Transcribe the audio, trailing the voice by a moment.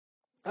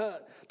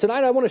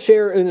Tonight I want to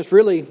share, and it's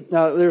really,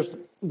 there's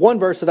one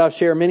verse that I've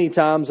shared many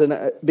times,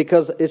 and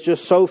because it's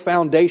just so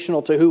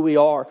foundational to who we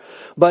are.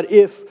 But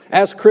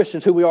as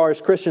Christians, who we are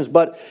as Christians,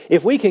 but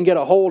if we can get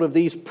a hold of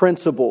these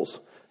principles,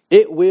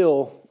 it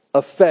will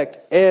affect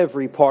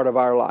every part of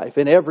our life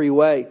in every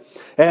way.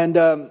 And,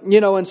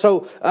 and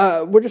so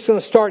we're just going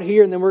to start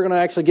here, and then we're going to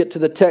actually get to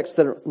the text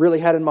that I really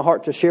had in my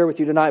heart to share with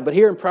you tonight. But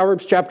here in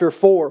Proverbs chapter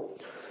 4,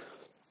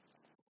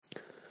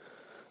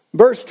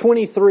 verse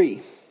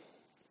 23,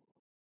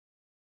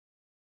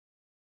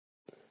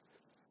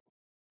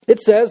 it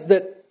says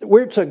that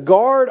we're to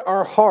guard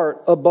our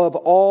heart above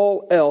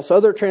all else.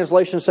 Other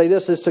translations say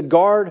this is to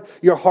guard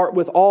your heart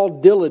with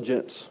all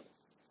diligence,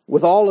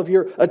 with all of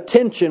your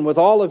attention, with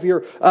all of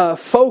your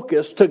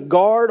focus, to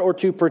guard or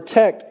to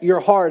protect your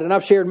heart. And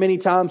I've shared many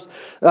times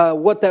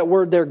what that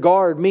word there,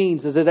 guard,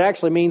 means. Is it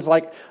actually means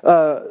like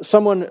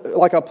someone,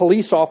 like a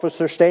police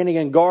officer standing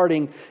and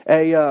guarding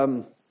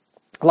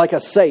like a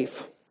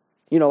safe.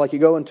 You know, like you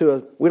go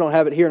into we don't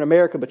have it here in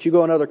America, but you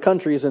go in other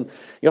countries and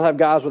you'll have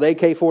guys with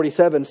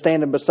AK-47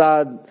 standing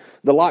beside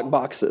the lock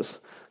boxes.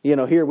 You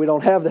know, here we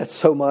don't have that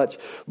so much.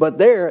 But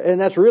there,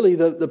 and that's really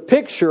the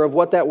picture of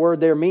what that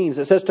word there means.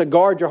 It says to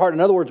guard your heart. In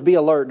other words, be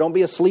alert. Don't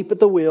be asleep at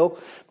the wheel.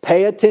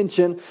 Pay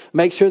attention.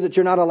 Make sure that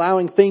you're not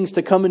allowing things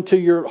to come into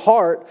your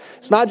heart.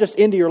 It's not just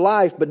into your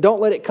life, but don't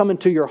let it come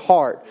into your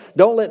heart.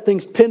 Don't let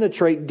things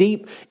penetrate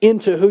deep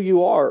into who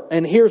you are.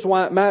 And here's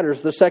why it matters.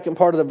 The second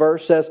part of the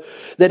verse says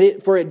that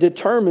it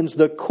determines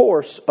the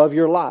course of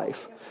your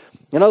life.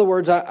 In other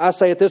words, I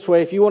say it this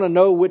way. If you want to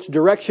know which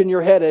direction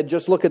you're headed,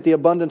 just look at the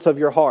abundance of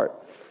your heart.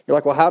 You're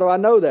like, well, how do I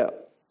know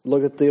that?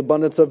 Look at the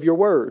abundance of your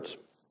words.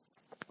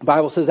 The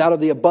Bible says out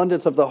of the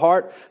abundance of the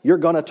heart, you're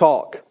going to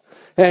talk.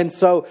 And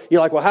so you're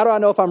like, well, how do I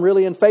know if I'm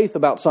really in faith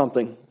about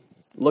something?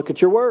 Look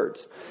at your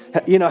words.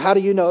 You know, how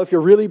do you know if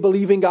you're really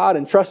believing God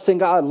and trusting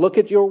God? Look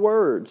at your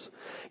words.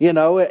 You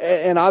know,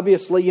 and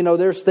obviously, you know,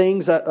 there's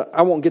things that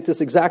I won't get this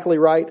exactly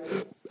right.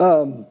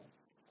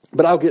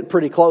 But I'll get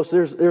pretty close.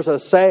 There's a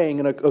saying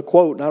and a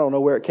quote, and I don't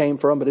know where it came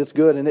from, but it's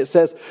good. And it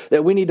says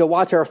that we need to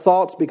watch our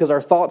thoughts because our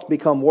thoughts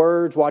become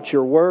words. Watch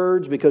your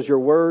words because your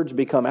words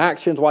become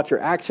actions. Watch your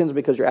actions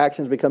because your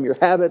actions become your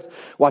habits.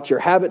 Watch your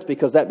habits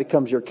because that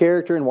becomes your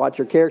character. And watch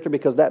your character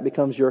because that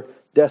becomes your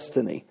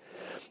destiny.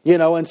 You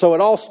know, and so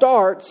it all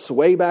starts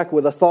way back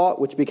with a thought,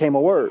 which became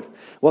a word.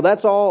 Well,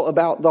 that's all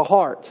about the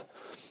heart.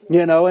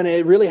 You know, and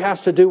it really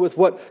has to do with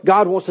what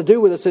God wants to do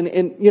with us.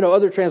 And you know,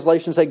 other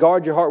translations say,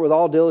 guard your heart with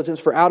all diligence,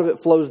 for out of it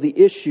flows the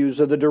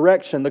issues of the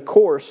direction, the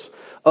course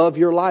of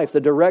your life.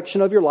 The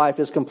direction of your life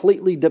is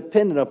completely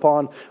dependent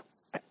upon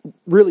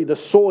really the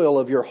soil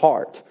of your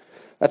heart.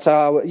 That's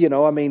how, you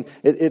know, I mean,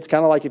 it's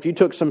kind of like if you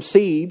took some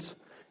seeds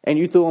and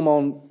you threw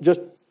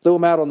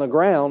them out on the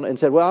ground and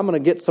said, well, I'm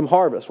going to get some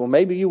harvest. Well,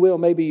 maybe you will,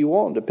 maybe you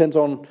won't. Depends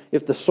on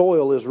if the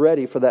soil is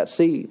ready for that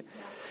seed.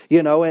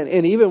 You know,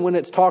 and even when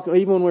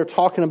we're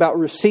talking about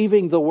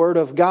receiving the Word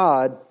of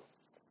God,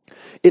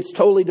 it's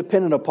totally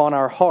dependent upon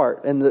our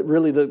heart and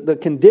really the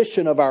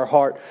condition of our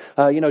heart.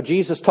 You know,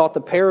 Jesus taught the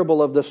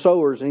parable of the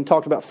sowers, and He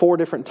talked about 4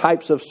 different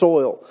types of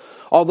soil,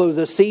 although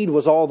the seed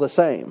was all the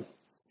same.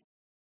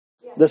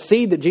 The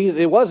seed that Jesus,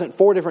 it wasn't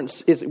 4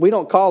 different, we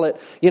don't call it,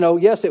 you know,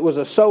 yes, it was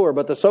a sower,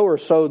 but the sower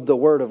sowed the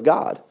Word of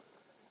God.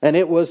 And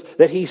it was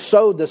that he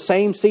sowed the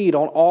same seed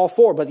on all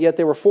 4, but yet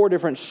there were 4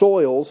 different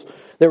soils.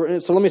 So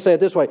let me say it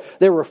this way.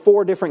 There were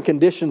 4 different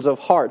conditions of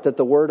heart that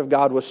the Word of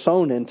God was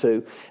sown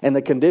into. And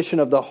the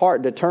condition of the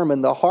heart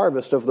determined the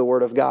harvest of the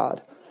Word of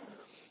God.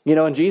 You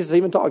know, and Jesus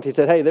even talked. He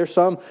said, hey, there's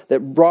some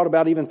that brought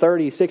about even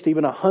 30, 60,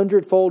 even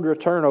 100-fold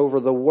return over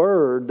the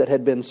Word that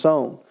had been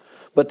sown.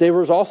 But there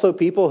was also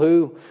people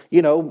who,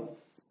 you know,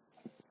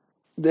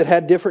 that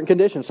had different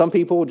conditions. Some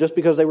people, just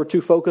because they were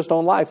too focused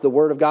on life, the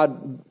Word of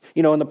God,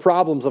 you know, and the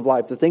problems of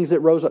life, the things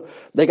that rose up,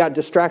 they got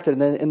distracted,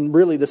 and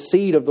really the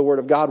seed of the Word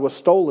of God was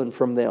stolen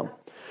from them.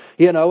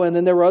 You know, and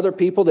then there were other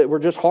people that were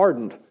just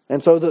hardened.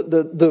 And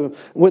so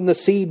when the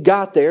seed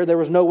got there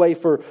was no way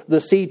for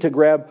the seed to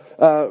grab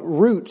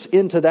roots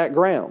into that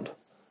ground.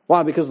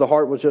 Why? Because the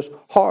heart was just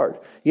hard.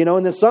 You know,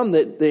 and then some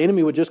that the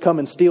enemy would just come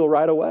and steal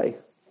right away.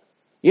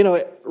 You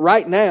know,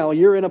 right now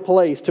you're in a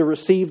place to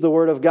receive the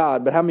Word of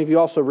God, but how many of you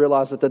also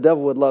realize that the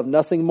devil would love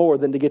nothing more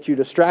than to get you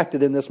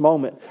distracted in this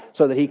moment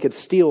so that he could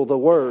steal the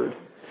Word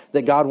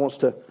that God wants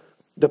to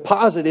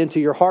deposit into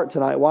your heart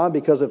tonight? Why?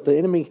 Because if the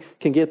enemy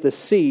can get the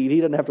seed,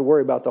 he doesn't have to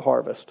worry about the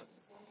harvest.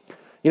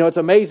 You know, it's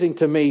amazing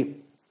to me,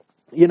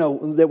 you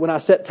know, that when I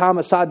set time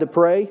aside to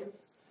pray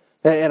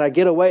and I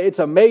get away, it's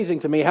amazing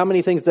to me how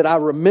many things that I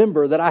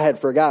remember that I had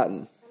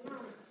forgotten.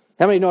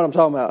 How many know what I'm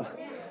talking about?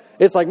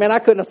 It's like, man, I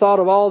couldn't have thought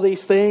of all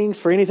these things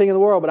for anything in the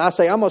world, but I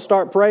say, I'm going to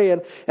start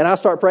praying, and I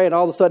start praying, and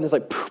all of a sudden it's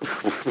like,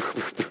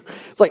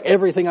 it's like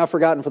everything I've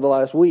forgotten for the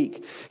last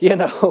week, you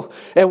know.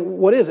 And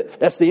what is it?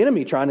 That's the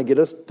enemy trying to get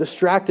us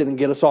distracted and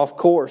get us off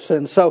course.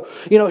 And so,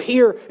 you know,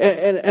 here,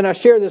 and I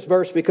share this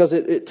verse because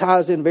it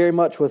ties in very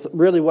much with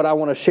really what I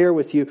want to share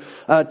with you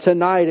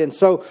tonight. And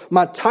so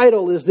my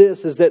title is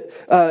this,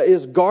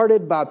 is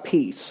guarded by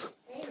peace.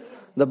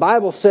 the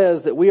Bible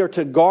says that we are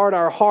to guard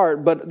our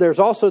heart, but there's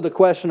also the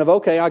question of,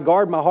 okay, I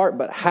guard my heart,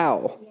 but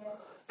how?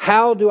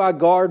 How do I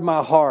guard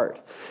my heart?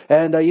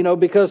 And,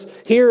 because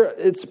here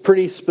it's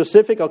pretty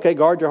specific. Okay,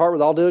 guard your heart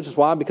with all diligence.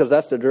 Why? Because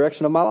that's the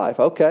direction of my life.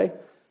 Okay,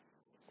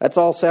 that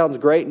all sounds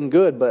great and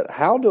good, but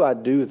how do I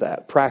do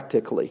that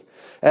practically?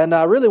 And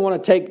I really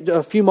want to take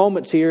a few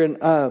moments here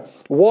and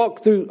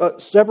walk through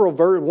several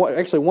verses,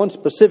 actually one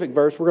specific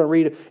verse. We're going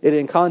to read it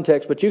in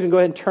context, but you can go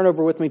ahead and turn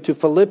over with me to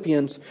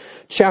Philippians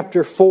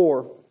chapter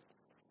 4.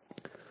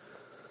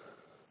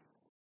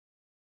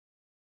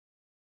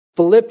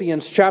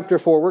 Philippians chapter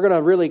 4. We're going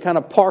to really kind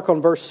of park on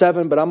verse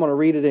 7, but I'm going to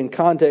read it in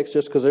context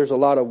just because there's a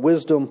lot of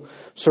wisdom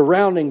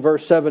surrounding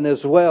verse 7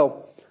 as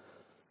well.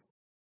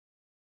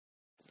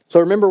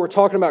 So remember, we're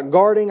talking about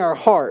guarding our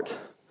heart.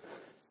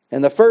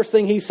 And the first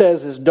thing he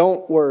says is,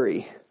 don't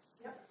worry.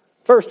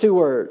 First two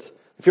words.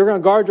 If you're going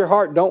to guard your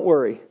heart, don't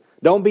worry.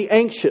 Don't be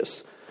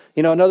anxious.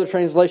 Another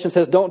translation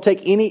says, don't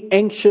take any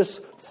anxious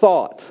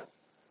thought.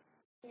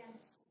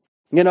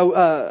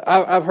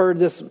 I've heard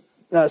this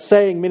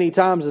saying many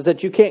times is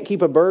that you can't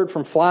keep a bird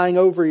from flying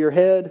over your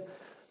head,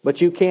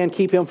 but you can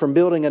keep him from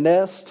building a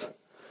nest.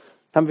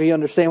 How many of you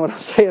understand what I'm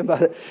saying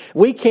about it?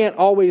 We can't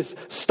always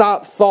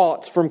stop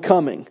thoughts from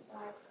coming.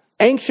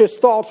 Anxious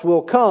thoughts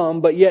will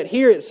come, but yet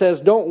here it says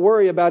don't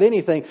worry about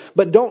anything,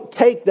 but don't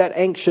take that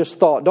anxious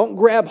thought. Don't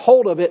grab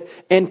hold of it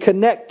and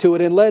connect to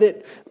it and let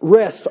it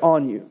rest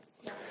on you.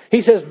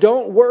 He says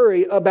don't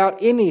worry about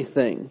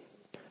anything.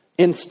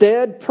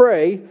 Instead,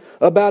 pray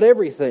about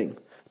everything.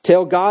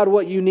 Tell God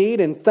what you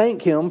need and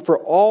thank Him for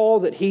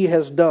all that He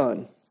has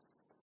done.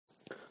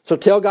 So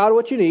tell God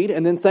what you need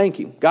and then thank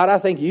Him. God, I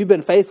thank you. You've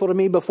been faithful to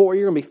me before.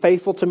 You're going to be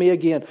faithful to me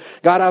again.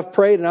 God, I've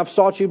prayed and I've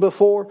sought you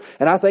before.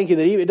 And I thank you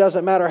that it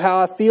doesn't matter how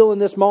I feel in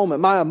this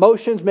moment. My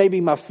emotions, maybe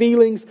my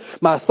feelings,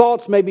 my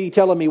thoughts may be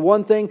telling me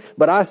one thing.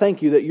 But I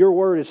thank you that your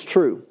word is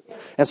true.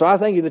 And so I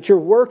thank you that you're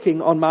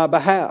working on my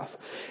behalf.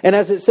 And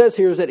as it says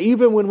here is that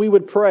even when we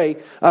would pray,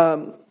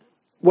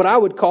 what I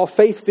would call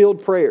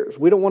faith-filled prayers.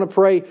 We don't want to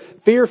pray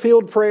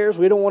fear-filled prayers.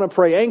 We don't want to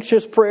pray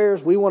anxious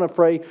prayers. We want to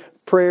pray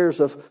prayers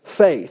of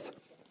faith.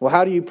 Well,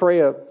 how do you pray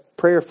a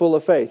prayer full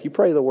of faith? You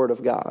pray the Word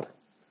of God.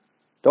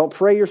 Don't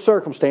pray your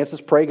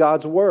circumstances, pray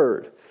God's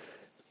Word.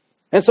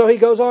 And so he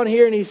goes on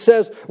here and he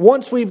says,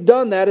 once we've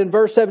done that, in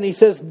verse 7, he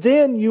says,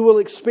 then you will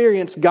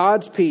experience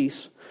God's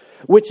peace,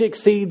 which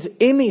exceeds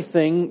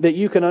anything that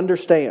you can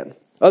understand.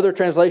 Other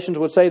translations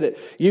would say that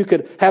you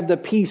could have the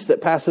peace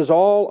that passes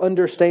all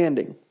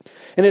understanding.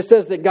 And it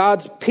says that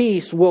God's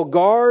peace will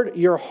guard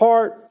your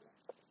heart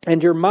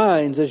and your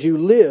minds as you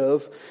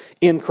live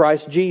in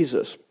Christ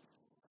Jesus.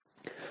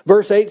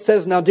 Verse 8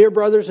 says, now dear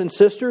brothers and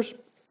sisters,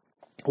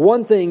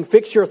 one thing,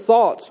 fix your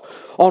thoughts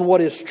on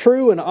what is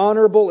true and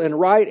honorable and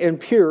right and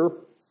pure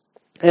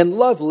and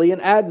lovely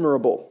and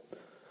admirable.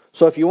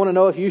 So if you want to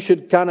know if you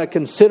should kind of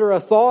consider a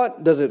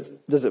thought, does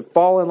it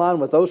fall in line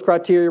with those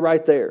criteria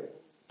right there?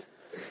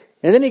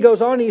 And then he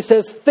goes on and he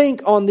says,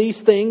 think on these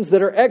things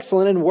that are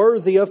excellent and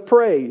worthy of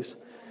praise.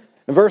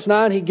 In verse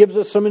 9, he gives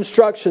us some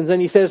instructions and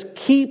he says,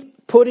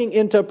 keep putting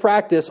into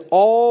practice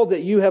all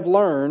that you have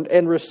learned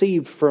and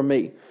received from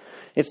me.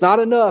 It's not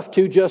enough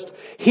to just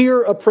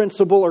hear a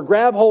principle or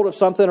grab hold of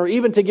something or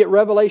even to get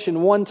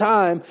revelation one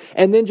time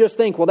and then just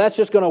think, well, that's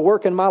just going to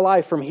work in my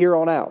life from here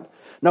on out.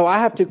 No, I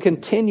have to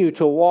continue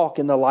to walk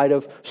in the light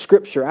of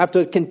Scripture. I have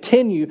to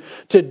continue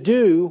to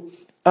do,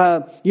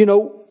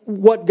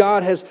 what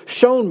God has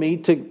shown me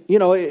to,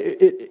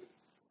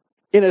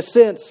 in a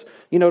sense,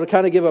 to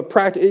kind of give a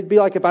practice. It'd be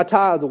like if I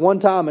tithed one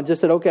time and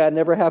just said, okay, I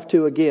never have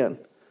to again.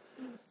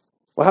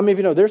 Well, how many of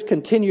you know there's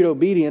continued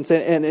obedience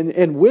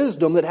and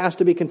wisdom that has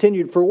to be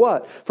continued for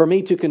what? For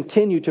me to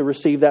continue to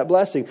receive that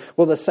blessing.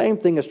 Well, the same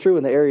thing is true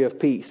in the area of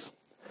peace.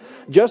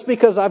 Just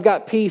because I've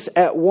got peace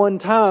at one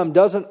time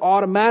doesn't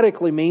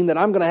automatically mean that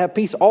I'm going to have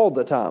peace all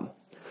the time.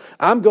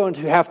 I'm going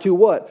to have to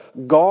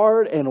what?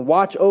 Guard and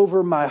watch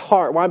over my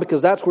heart. Why?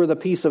 Because that's where the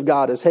peace of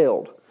God is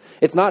held.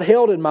 It's not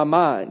held in my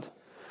mind.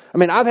 I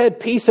mean, I've had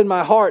peace in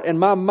my heart and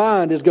my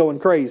mind is going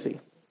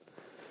crazy.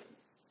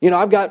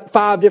 I've got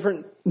 5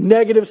 different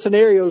negative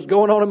scenarios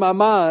going on in my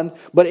mind,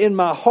 but in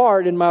my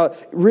heart, in my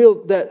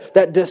real,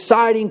 that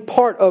deciding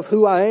part of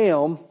who I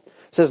am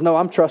says, no,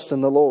 I'm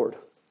trusting the Lord.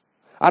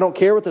 I don't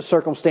care what the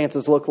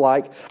circumstances look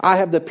like. I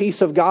have the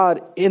peace of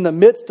God in the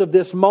midst of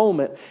this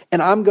moment,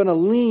 and I'm going to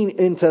lean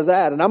into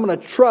that, and I'm going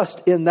to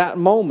trust in that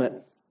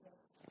moment.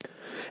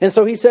 And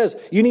so he says,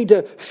 you need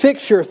to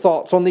fix your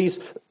thoughts on these,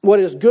 what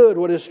is good,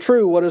 what is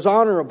true, what is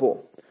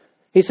honorable.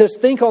 He says,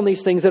 think on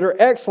these things that are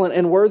excellent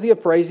and worthy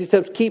of praise. He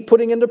says, keep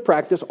putting into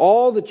practice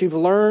all that you've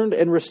learned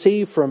and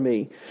received from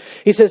me.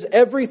 He says,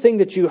 everything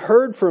that you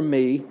heard from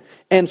me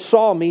and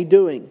saw me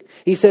doing.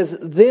 He says,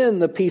 then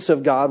the peace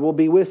of God will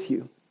be with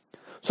you.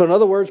 So in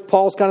other words,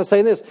 Paul's kind of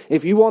saying this.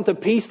 If you want the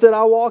peace that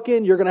I walk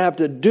in, you're going to have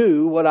to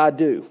do what I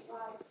do.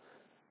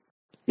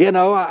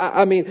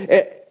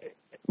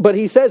 But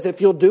he says, if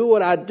you'll do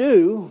what I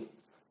do,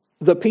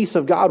 the peace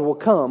of God will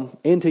come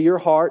into your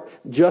heart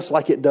just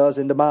like it does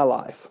into my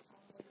life.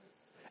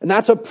 And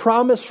that's a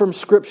promise from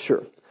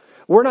Scripture.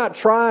 We're not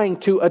trying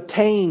to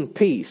attain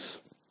peace.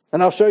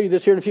 And I'll show you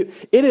this here in a few.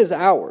 It is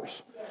ours.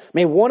 I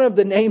mean, one of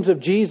the names of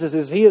Jesus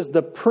is He is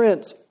the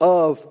Prince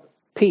of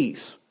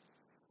Peace.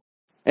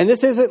 And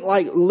this isn't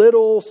like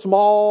little,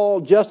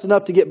 small, just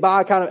enough to get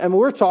by kind of. I mean,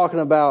 we're talking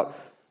about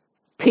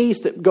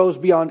peace that goes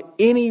beyond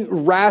any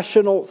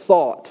rational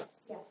thought.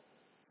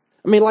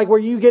 I mean, like where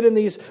you get in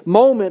these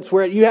moments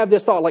where you have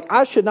this thought, like,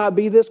 I should not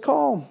be this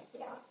calm.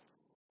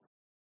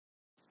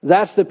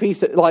 That's the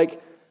peace that,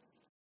 like,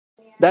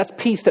 that's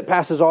peace that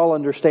passes all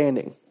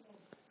understanding.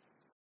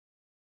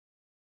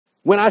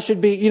 When I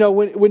should be,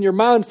 when your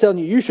mind's telling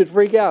you should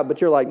freak out, but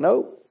you're like,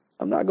 nope,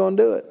 I'm not going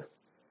to do it.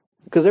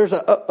 Because there's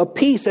a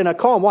peace and a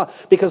calm. Why?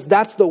 Because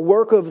that's the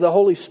work of the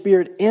Holy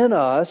Spirit in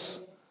us.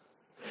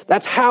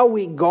 That's how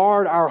we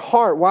guard our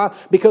heart. Why?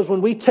 Because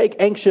when we take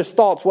anxious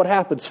thoughts, what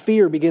happens?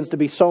 Fear begins to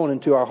be sown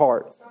into our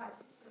heart.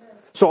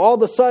 So all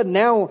of a sudden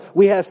now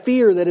we have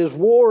fear that is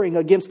warring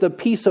against the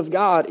peace of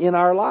God in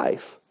our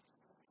life.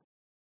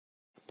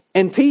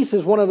 And peace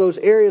is one of those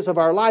areas of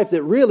our life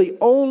that really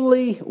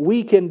only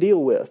we can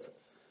deal with.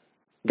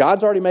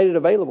 God's already made it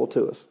available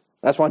to us.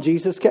 That's why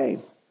Jesus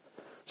came.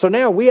 So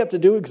now we have to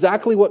do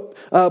exactly what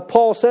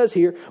Paul says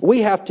here. We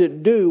have to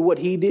do what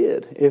he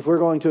did if we're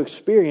going to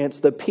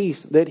experience the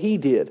peace that he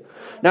did.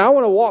 Now I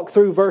want to walk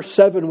through verse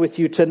 7 with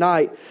you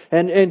tonight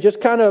and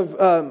just kind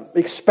of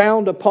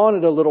expound upon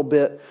it a little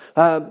bit.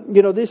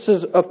 This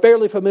is a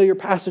fairly familiar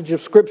passage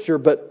of Scripture,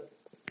 but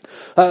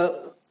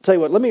tell you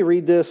what, let me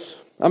read this.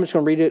 I'm just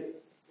going to read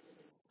it.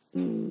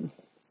 I'm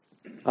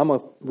going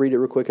to read it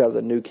real quick out of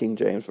the New King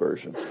James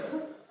Version.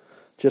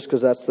 Just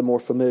because that's the more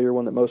familiar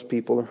one that most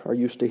people are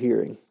used to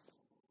hearing.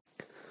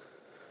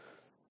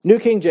 New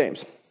King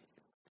James.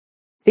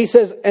 He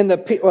says,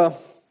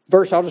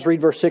 I'll just read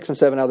verse 6 and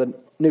 7 out of the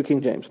New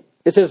King James.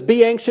 It says,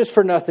 be anxious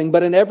for nothing,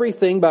 but in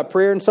everything by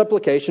prayer and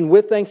supplication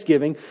with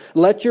thanksgiving,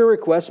 let your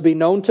requests be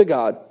known to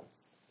God.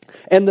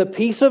 And the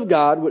peace of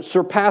God, which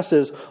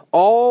surpasses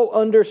all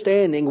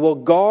understanding, will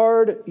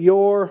guard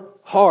your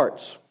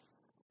hearts.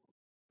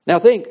 Now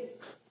think,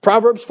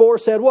 Proverbs 4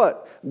 said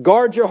what?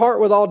 Guard your heart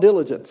with all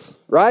diligence,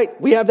 right?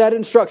 We have that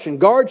instruction.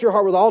 Guard your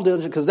heart with all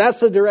diligence because that's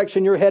the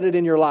direction you're headed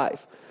in your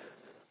life.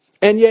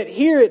 And yet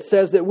here it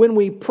says that when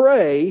we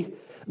pray,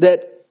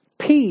 that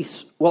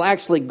peace will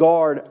actually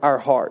guard our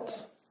hearts.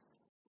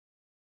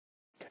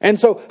 And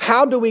so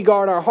how do we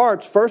guard our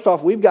hearts? First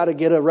off, we've got to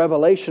get a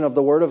revelation of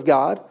the Word of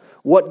God.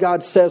 What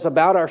God says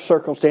about our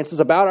circumstances,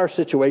 about our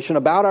situation,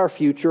 about our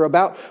future,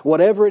 about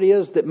whatever it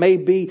is that may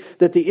be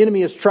that the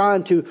enemy is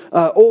trying to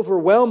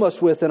overwhelm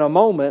us with in a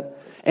moment.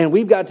 And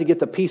we've got to get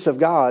the peace of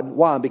God.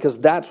 Why? Because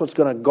that's what's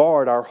going to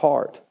guard our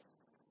heart.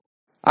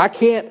 I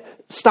can't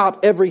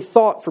stop every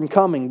thought from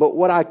coming, but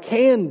what I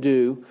can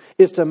do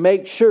is to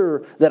make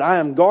sure that I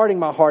am guarding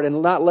my heart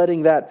and not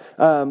letting that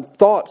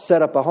thought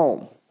set up a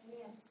home.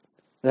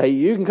 Now,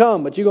 you can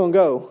come, but you're going to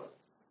go.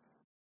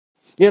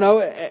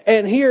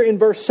 And here in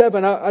verse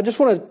 7, I just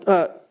want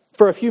to,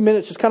 for a few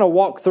minutes, just kind of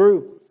walk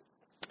through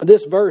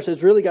this verse.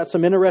 It's really got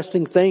some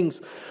interesting things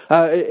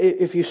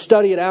if you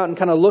study it out and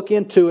kind of look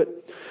into it.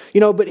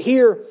 But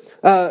here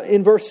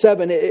in verse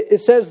 7,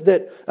 it says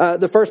that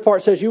the first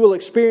part says, you will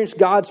experience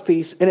God's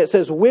peace. And it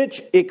says,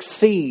 which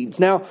exceeds.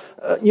 Now,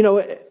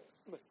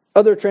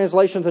 other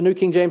translations, the New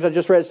King James I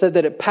just read, said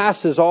that it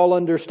passes all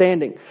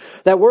understanding.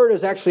 That word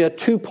is actually a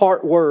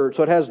two-part word.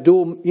 So it has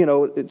dual,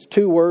 it's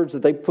two words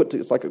that they put,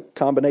 it's like a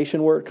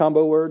combination word,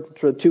 combo word.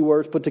 So two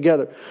words put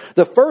together.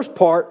 The first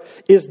part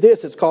is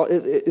this.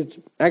 It's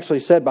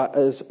actually said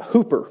as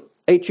Hooper.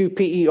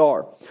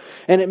 H-U-P-E-R.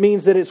 And it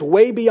means that it's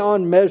way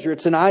beyond measure.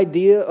 It's an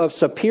idea of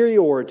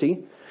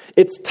superiority.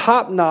 It's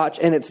top-notch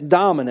and it's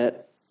dominant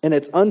and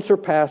it's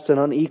unsurpassed and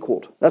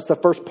unequaled. That's the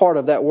first part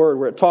of that word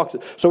where it talks.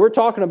 So we're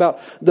talking about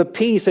the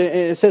peace and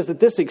it says that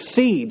this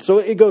exceeds. So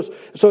it goes,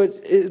 so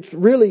it's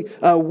really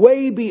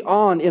way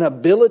beyond in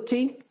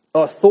ability,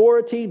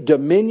 authority,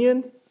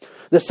 dominion.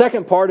 The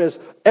second part is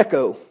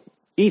echo,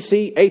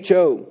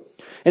 E-C-H-O.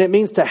 And it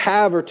means to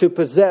have or to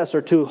possess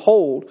or to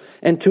hold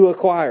and to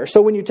acquire.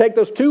 So when you take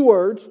those two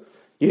words,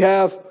 you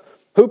have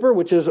Hooper,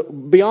 which is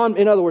beyond,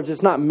 in other words,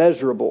 it's not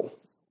measurable.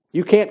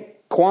 You can't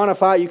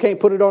quantify it. You can't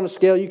put it on a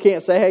scale. You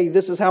can't say, hey,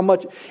 this is how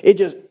much. It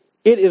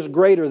is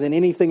greater than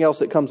anything else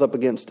that comes up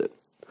against it.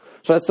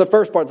 So that's the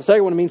first part. The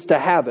second one means to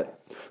have it.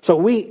 So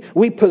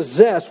we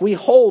possess, we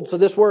hold. So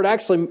this word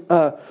actually,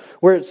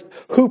 where it's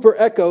Hooper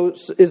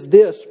echoes, is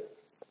this.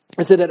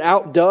 It's that it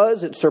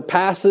outdoes, it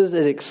surpasses,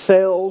 it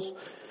excels.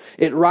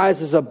 It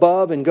rises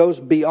above and goes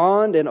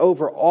beyond and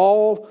over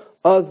all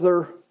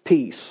other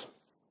peace.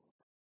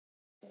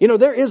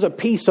 There is a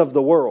peace of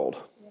the world.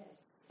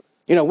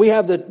 We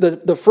have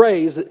the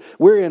phrase that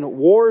we're in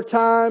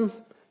wartime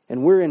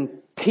and we're in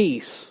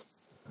peace.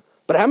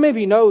 But how many of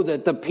you know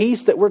that the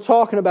peace that we're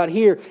talking about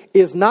here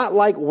is not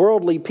like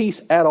worldly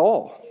peace at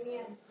all?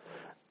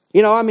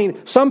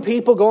 Some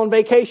people go on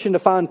vacation to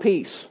find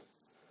peace.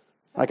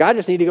 Like, I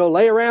just need to go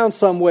lay around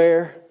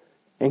somewhere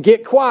and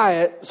get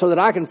quiet so that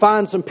I can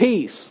find some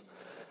peace.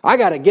 I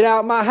got to get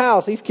out of my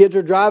house. These kids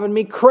are driving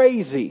me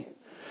crazy.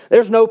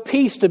 There's no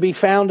peace to be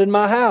found in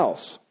my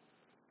house.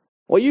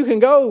 Well, you can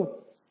go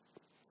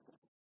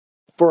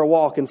for a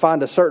walk and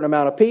find a certain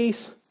amount of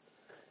peace.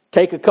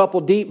 Take a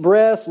couple deep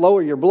breaths,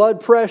 lower your blood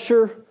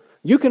pressure.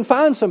 You can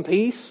find some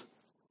peace.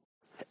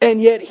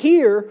 And yet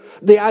here,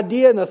 the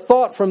idea and the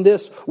thought from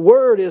this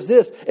word is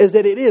this, is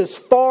that it is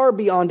far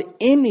beyond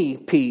any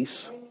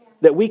peace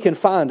that we can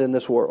find in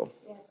this world.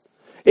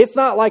 It's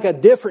not like a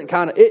different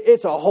kind of,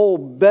 it's a whole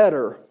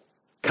better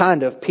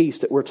kind of peace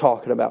that we're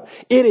talking about.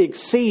 It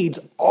exceeds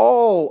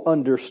all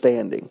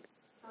understanding.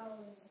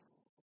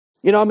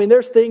 You know, I mean,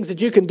 there's things that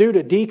you can do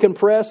to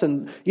decompress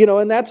and, you know,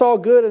 and that's all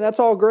good and that's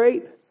all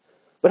great.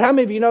 But how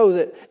many of you know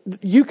that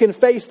you can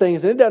face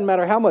things and it doesn't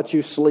matter how much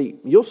you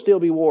sleep, you'll still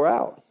be wore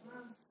out?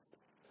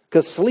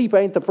 Because sleep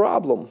ain't the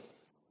problem.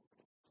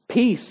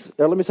 Peace,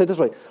 or let me say it this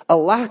way, a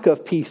lack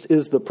of peace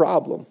is the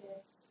problem.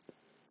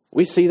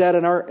 We see that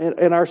in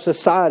our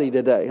society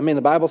today. I mean,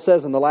 the Bible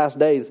says in the last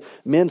days,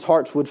 men's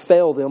hearts would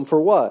fail them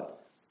for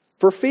what?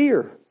 For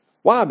fear.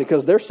 Why?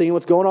 Because they're seeing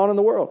what's going on in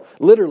the world.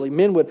 Literally,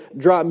 women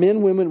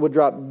would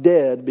drop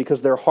dead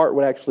because their heart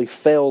would actually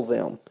fail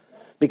them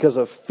because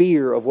of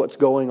fear of what's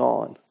going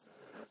on.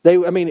 They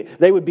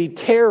would be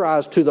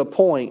terrorized to the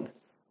point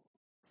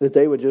that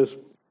they would just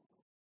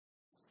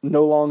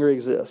no longer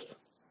exist.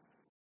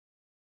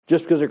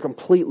 Just because they're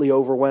completely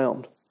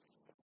overwhelmed.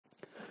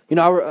 You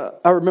know,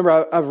 I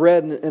remember I've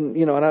read, and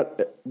you know, and I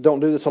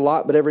don't do this a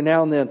lot, but every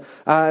now and then,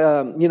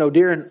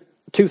 during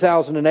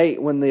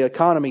 2008 when the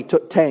economy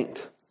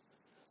tanked.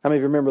 How many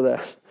of you remember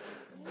that?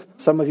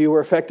 Some of you were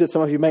affected,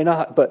 some of you may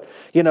not. But,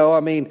 you know, I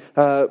mean,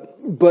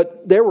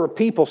 but there were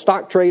people,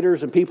 stock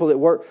traders and people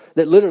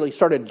that literally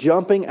started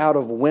jumping out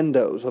of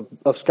windows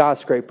of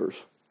skyscrapers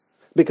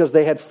because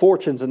they had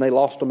fortunes and they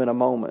lost them in a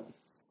moment.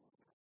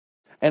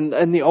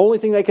 And the only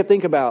thing they could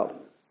think about,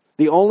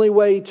 the only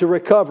way to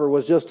recover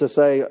was just to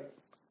say,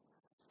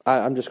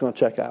 I'm just going to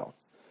check out.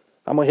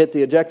 I'm going to hit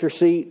the ejector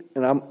seat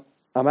and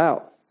I'm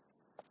out.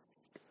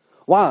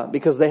 Why?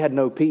 Because they had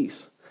no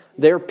peace.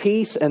 Their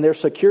peace and their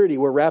security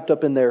were wrapped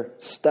up in their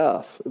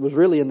stuff. It was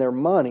really in their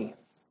money.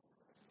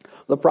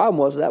 The problem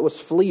was that was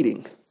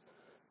fleeting.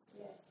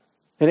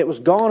 And it was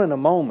gone in a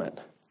moment.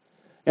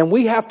 And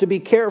we have to be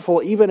careful,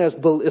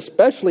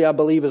 especially I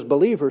believe as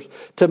believers,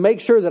 to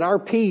make sure that our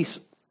peace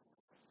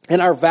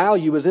and our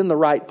value is in the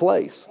right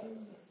place.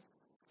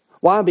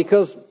 Why?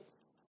 Because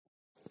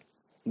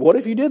what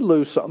if you did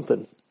lose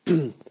something?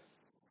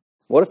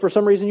 What if for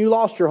some reason you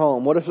lost your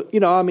home? What if,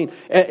 you know, I mean,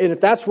 and if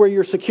that's where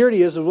your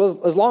security is,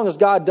 as long as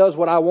God does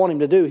what I want Him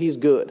to do, He's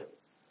good.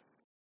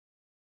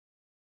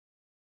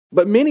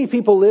 But many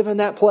people live in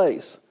that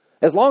place.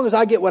 As long as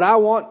I get what I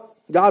want,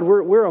 God,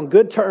 we're on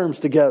good terms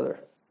together.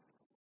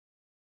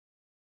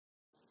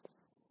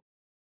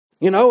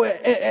 You know,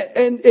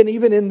 and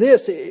even in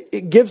this,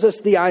 it gives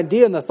us the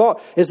idea and the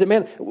thought is that,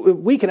 man,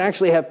 we can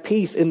actually have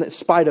peace in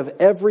spite of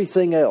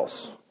everything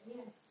else.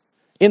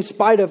 In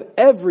spite of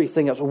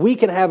everything else, we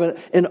can have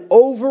an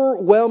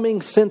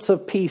overwhelming sense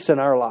of peace in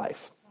our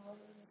life.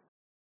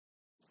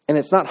 And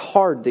it's not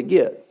hard to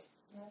get.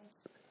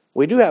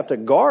 We do have to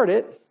guard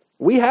it.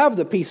 We have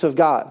the peace of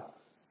God.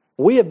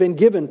 We have been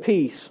given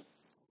peace.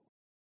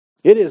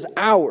 It is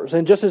ours.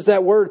 And just as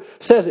that word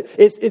says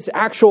it's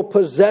actual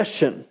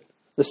possession.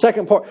 The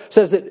second part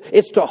says that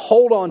it's to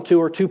hold on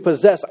to or to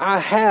possess. I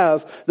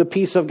have the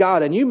peace of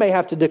God. And you may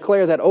have to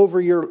declare that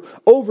over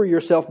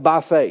yourself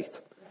by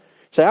faith.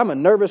 Say, I'm a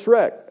nervous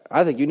wreck.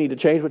 I think you need to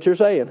change what you're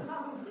saying.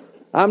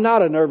 I'm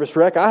not a nervous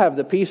wreck. I have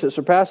the peace that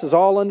surpasses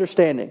all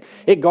understanding.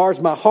 It guards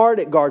my heart.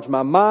 It guards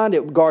my mind.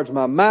 It guards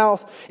my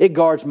mouth. It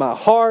guards my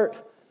heart.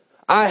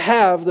 I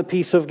have the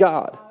peace of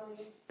God.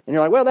 And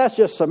you're like, well, that's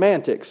just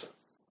semantics.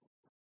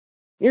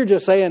 You're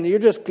just saying,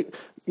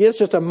 it's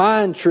just a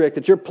mind trick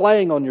that you're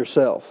playing on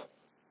yourself.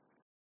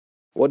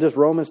 What does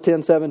Romans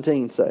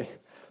 10:17 say?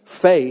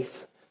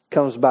 Faith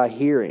comes by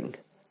hearing,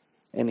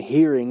 and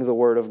hearing the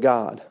word of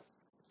God.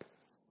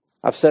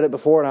 I've said it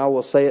before and I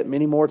will say it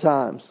many more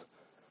times.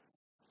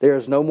 There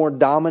is no more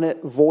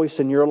dominant voice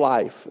in your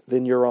life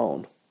than your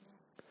own.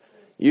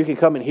 You can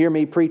come and hear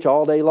me preach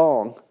all day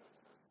long,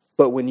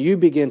 but when you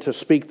begin to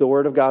speak the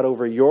word of God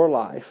over your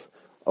life,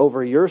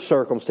 over your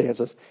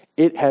circumstances,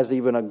 it has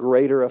even a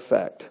greater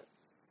effect.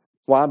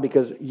 Why?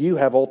 Because you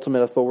have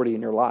ultimate authority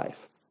in your life.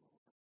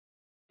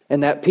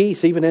 And that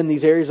peace, even in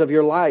these areas of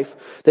your life,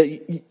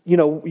 that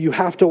you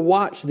have to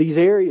watch these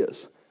areas.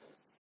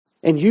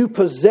 And you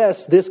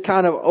possess this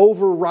kind of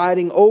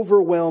overriding,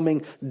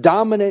 overwhelming,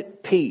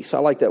 dominant peace. I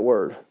like that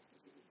word.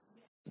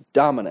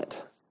 Dominant.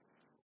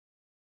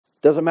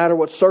 Doesn't matter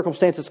what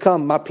circumstances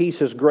come, my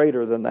peace is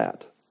greater than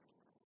that.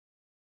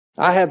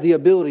 I have the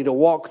ability to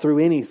walk through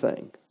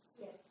anything.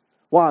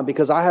 Why?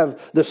 Because I have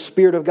the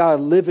Spirit of God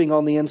living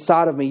on the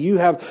inside of me. You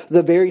have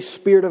the very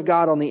Spirit of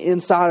God on the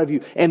inside of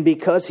you. And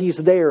because He's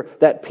there,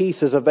 that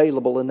peace is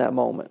available in that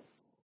moment.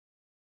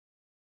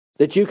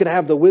 That you can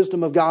have the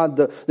wisdom of God,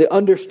 the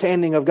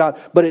understanding of God.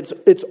 But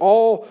it's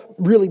all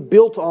really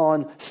built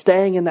on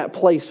staying in that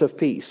place of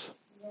peace.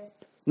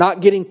 Not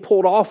getting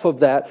pulled off of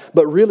that,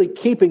 but really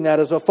keeping that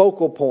as a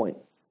focal point.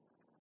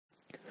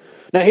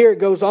 Now here it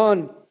goes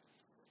on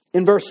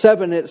in verse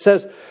 7. It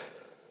says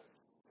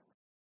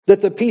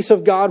that the peace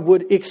of God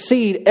would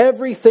exceed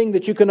everything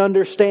that you can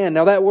understand.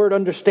 Now that word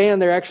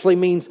understand there actually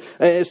means,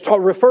 it's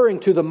referring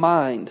to the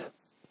mind.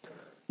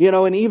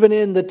 And even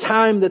in the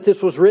time that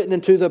this was written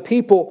and to the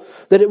people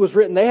that it was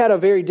written, they had a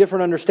very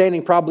different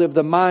understanding probably of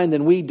the mind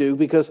than we do,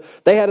 because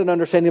they had an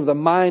understanding of the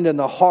mind and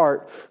the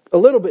heart a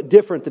little bit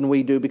different than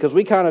we do, because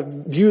we kind of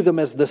view them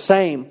as the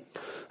same.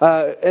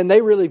 And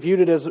they really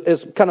viewed it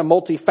as kind of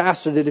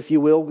multifaceted, if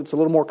you will. It's a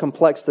little more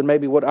complex than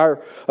maybe what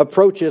our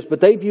approach is. But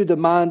they viewed the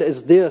mind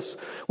as this,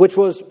 which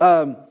was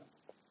that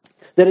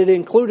it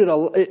included,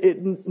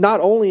 it not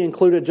only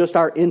included just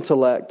our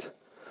intellect,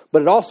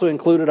 but it also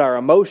included our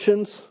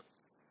emotions.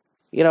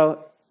 I'm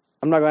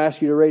not going to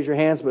ask you to raise your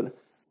hands, but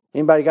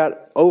anybody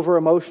got over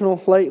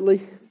emotional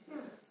lately?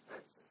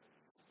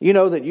 You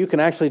know that you can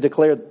actually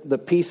declare the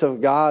peace of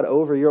God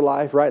over your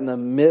life right in the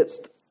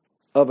midst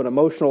of an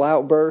emotional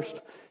outburst,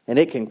 and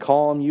it can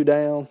calm you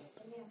down.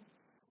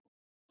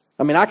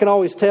 I mean, I can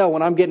always tell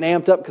when I'm getting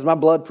amped up because my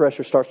blood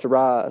pressure starts to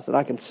rise, and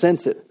I can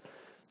sense it.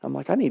 I'm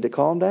like, I need to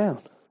calm down.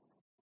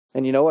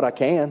 And you know what? I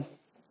can.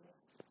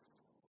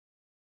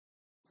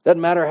 Doesn't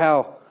matter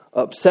how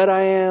upset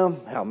I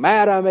am, how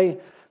mad I may,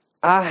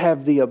 I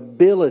have the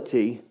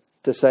ability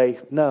to say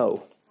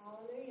no.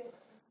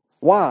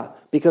 Why?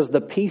 Because the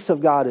peace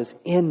of God is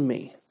in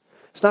me.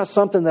 It's not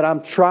something that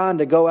I'm trying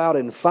to go out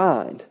and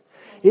find.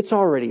 It's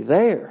already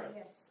there.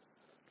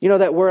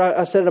 That word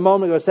I said a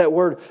moment ago, it's that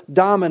word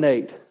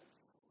dominate.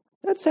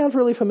 That sounds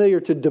really familiar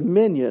to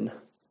dominion.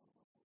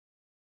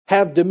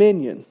 Have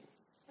dominion.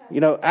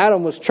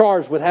 Adam was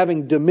charged with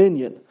having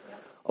dominion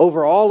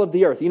over all of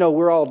the earth.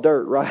 We're all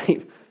dirt,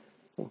 right?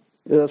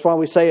 That's why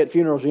we say at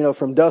funerals,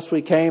 from dust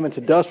we came and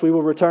to dust we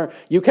will return.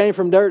 You came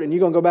from dirt and you're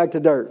going to go back to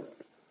dirt.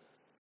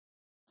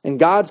 And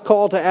God's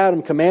call to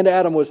Adam, command to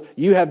Adam was,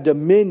 you have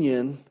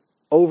dominion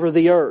over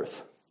the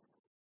earth.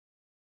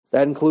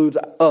 That includes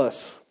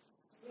us.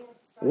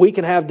 We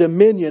can have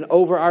dominion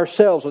over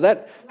ourselves.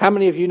 So how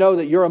many of you know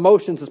that your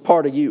emotions is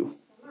part of you?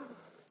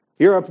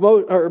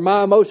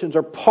 My emotions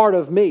are part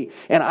of me.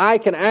 And I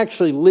can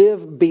actually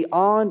live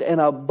beyond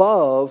and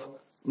above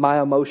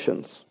my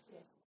emotions.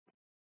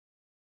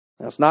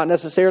 Now, it's not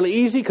necessarily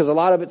easy because a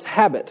lot of it's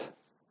habit.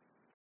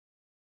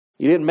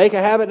 You didn't make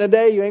a habit in a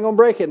day, you ain't going to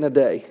break it in a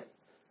day.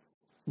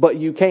 But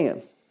you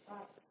can.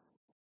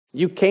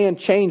 You can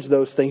change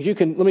those things.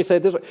 Let me say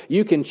it this way,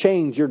 you can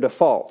change your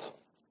default.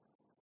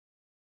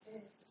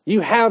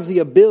 You have the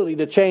ability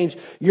to change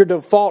your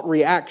default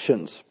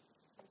reactions.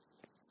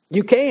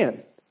 You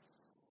can.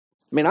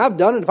 I mean, I've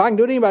done it. If I can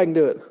do it, anybody can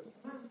do it.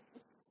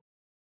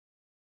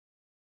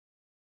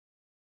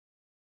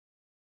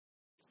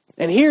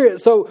 And here,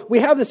 so we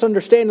have this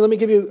understanding. Let me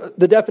give you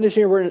the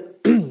definition here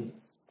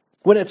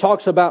when it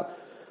talks about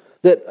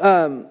that,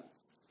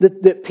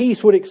 that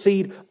peace would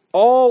exceed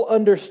all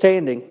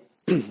understanding.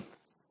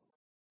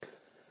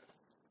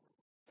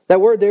 That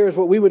word there is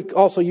what we would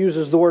also use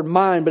as the word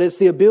mind, but it's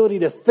the ability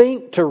to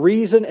think, to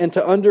reason, and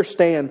to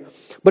understand.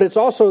 But it's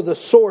also the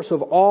source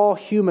of all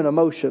human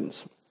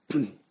emotions.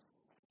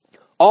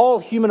 All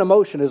human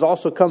emotion has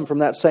also come from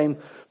that same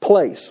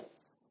place.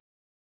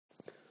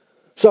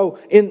 So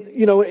in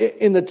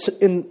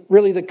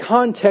really the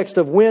context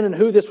of when and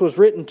who this was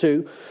written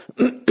to,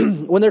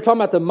 when they're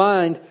talking about the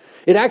mind,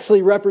 it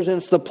actually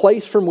represents the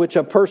place from which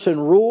a person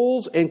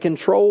rules and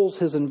controls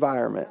his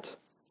environment.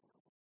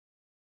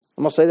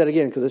 I'm going to say that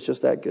again because it's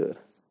just that good.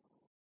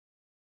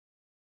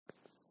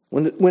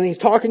 When he's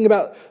talking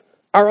about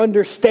our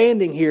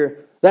understanding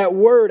here, that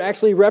word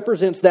actually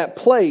represents that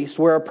place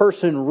where a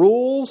person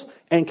rules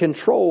and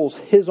controls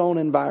his own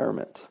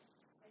environment.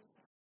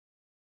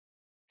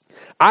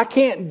 Let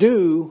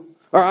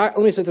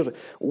me say this way.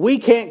 We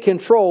can't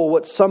control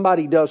what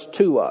somebody does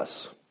to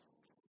us,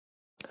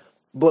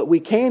 but we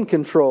can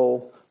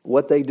control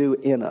what they do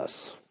in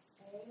us.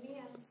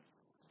 Amen.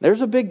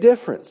 There's a big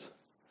difference.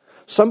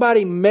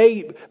 Somebody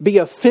may be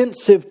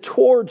offensive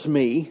towards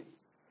me,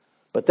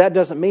 but that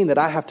doesn't mean that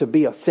I have to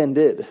be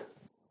offended.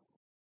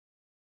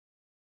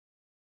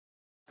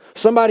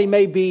 Somebody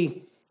may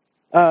be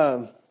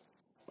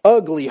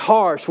ugly,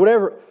 harsh,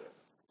 whatever,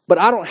 but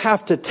I don't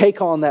have to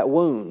take on that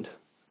wound.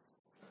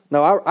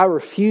 No, I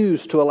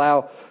refuse to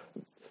allow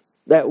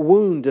that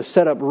wound to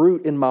set up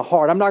root in my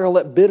heart. I'm not going to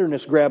let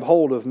bitterness grab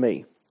hold of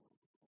me.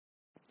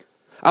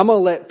 I'm going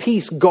to let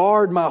peace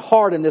guard my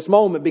heart in this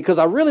moment because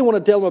I really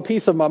want to tell them a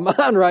piece of my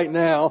mind right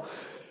now.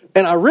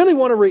 And I really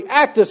want to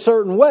react a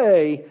certain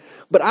way,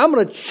 but I'm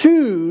going to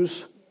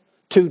choose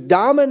to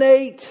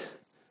dominate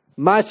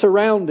my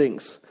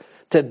surroundings,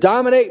 to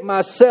dominate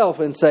myself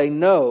and say,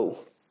 no,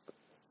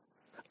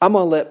 I'm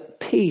going to let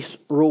peace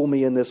rule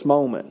me in this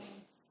moment.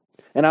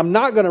 And I'm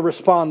not going to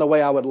respond the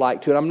way I would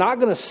like to. And I'm not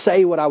going to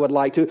say what I would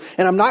like to.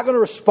 And I'm not going to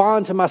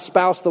respond to my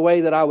spouse the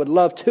way that I would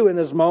love to in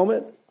this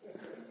moment.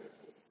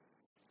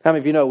 How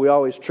many of you know we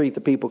always treat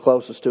the people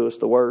closest to us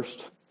the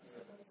worst?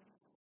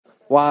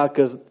 Why?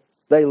 Because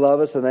they love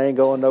us and they ain't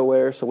going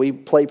nowhere. So we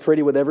play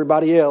pretty with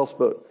everybody else,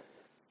 but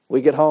we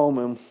get home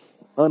and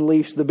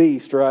unleash the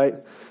beast, right?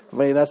 I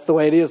mean, that's the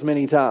way it is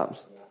many times.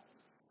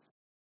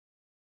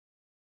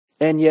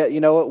 And yet, you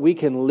know what? We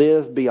can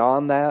live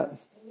beyond that.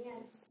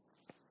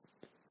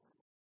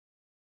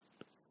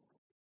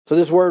 So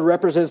this word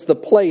represents the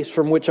place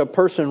from which a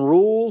person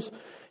rules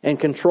and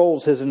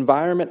controls his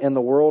environment and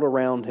the world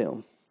around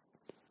him.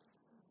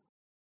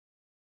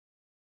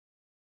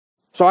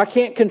 So I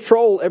can't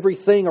control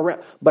everything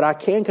around, but I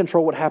can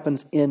control what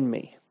happens in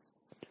me.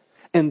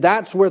 And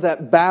that's where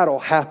that battle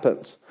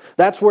happens.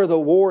 That's where the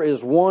war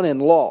is won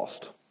and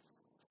lost.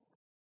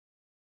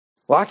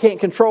 Well, I can't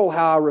control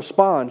how I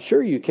respond.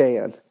 Sure you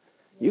can.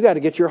 You got to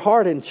get your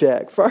heart in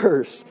check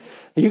first.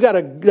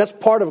 That's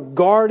part of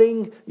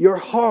guarding your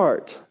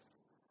heart.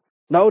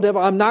 No,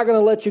 devil, I'm not going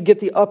to let you get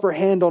the upper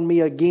hand on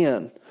me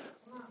again.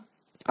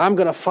 I'm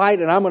going to fight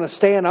and I'm going to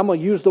stand. I'm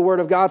going to use the word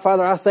of God.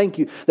 Father, I thank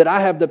you that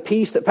I have the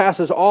peace that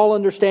passes all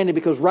understanding,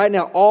 because right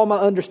now all my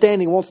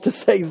understanding wants to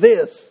say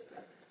this.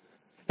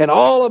 And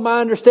all of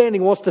my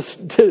understanding wants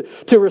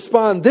to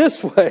respond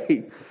this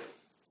way.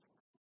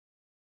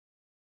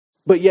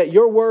 But yet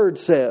your word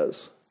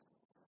says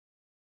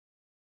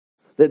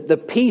that the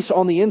peace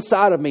on the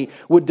inside of me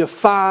would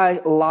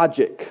defy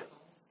logic,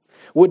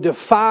 would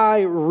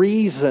defy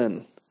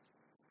reason,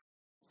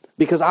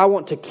 because I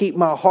want to keep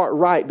my heart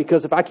right.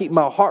 Because if I keep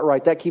my heart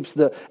right, that keeps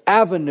the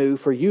avenue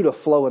for you to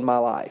flow in my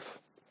life.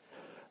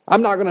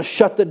 I'm not going to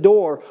shut the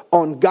door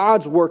on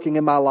God's working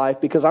in my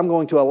life because I'm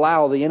going to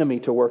allow the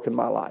enemy to work in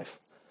my life.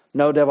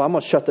 No, devil, I'm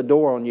going to shut the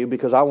door on you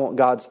because I want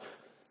God's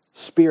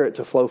Spirit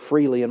to flow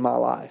freely in my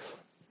life.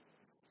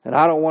 And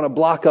I don't want to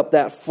block up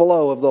that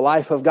flow of the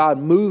life of God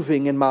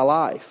moving in my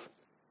life.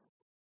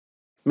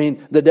 I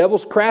mean, the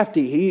devil's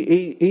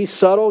crafty. He's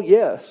subtle,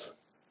 yes.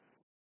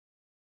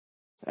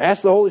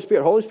 Ask the Holy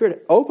Spirit. Holy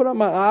Spirit, open up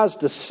my eyes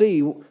to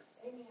see. I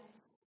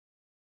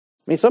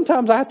mean,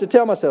 sometimes I have to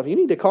tell myself, you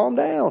need to calm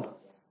down.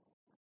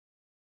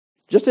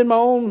 Just in my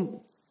own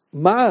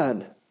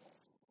mind.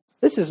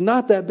 This is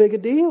not that big a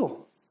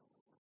deal.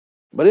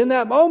 But in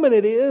that moment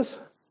it is.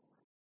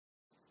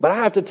 But I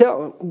have to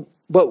tell.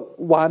 But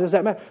why does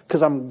that matter?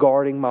 Because I'm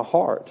guarding my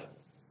heart.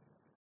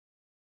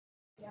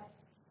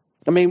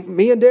 I mean,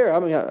 me and Dara,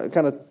 I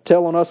kind of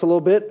tell on us a little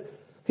bit,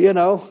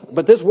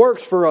 but this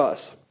works for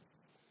us.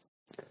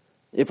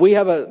 If we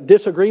have a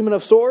disagreement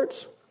of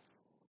sorts,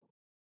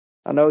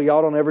 I know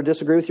y'all don't ever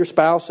disagree with your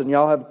spouse and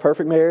y'all have a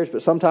perfect marriage,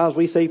 but sometimes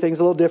we see things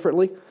a little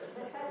differently.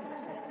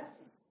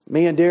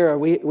 Me and Dara,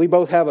 we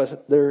both have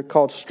they're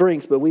called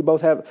strengths, but we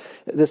both have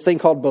this thing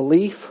called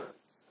belief,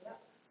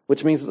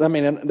 which means,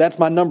 that's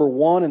my number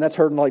one, and that's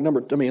her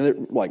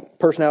like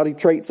personality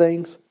trait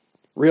things,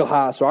 real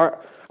high. So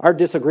our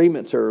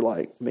disagreements are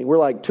we're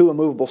like two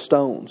immovable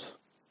stones.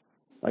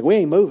 Like, we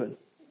ain't moving.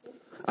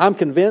 I'm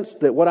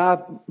convinced that what I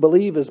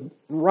believe is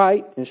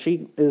right, and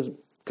she is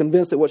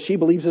convinced that what she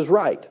believes is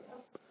right.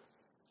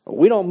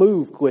 We don't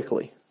move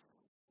quickly.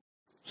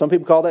 Some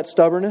people call that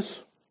stubbornness.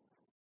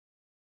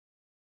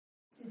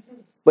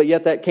 But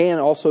yet that can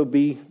also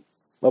be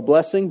a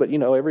blessing. But,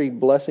 every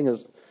blessing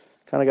has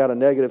kind of got a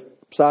negative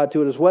side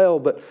to it as well.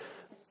 But,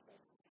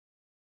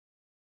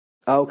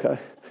 okay.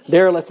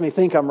 Dara lets me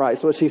think I'm right.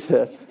 That's what she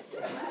said.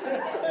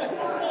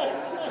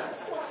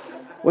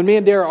 When me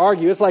and Dara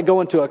argue, it's like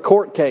going to a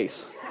court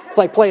case. It's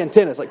like playing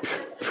tennis.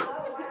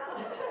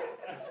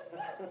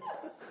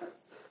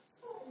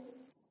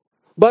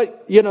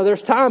 But,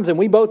 there's times, and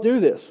we both do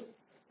this.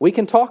 We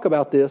can talk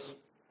about this,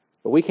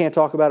 but we can't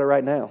talk about it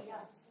right now.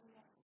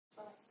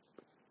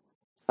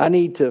 I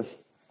need to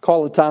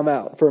call a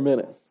timeout for a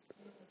minute,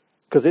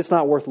 because it's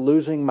not worth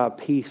losing my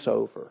peace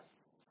over.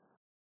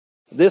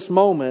 This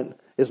moment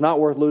is not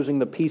worth losing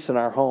the peace in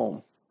our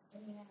home.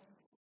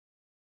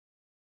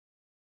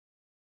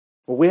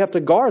 Well, we have to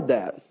guard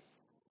that.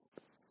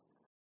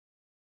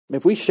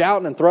 If we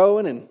shouting and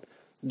throwing and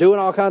doing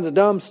all kinds of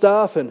dumb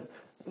stuff, and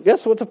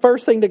guess what? The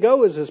first thing to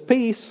go is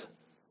peace,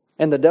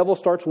 and the devil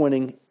starts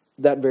winning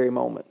that very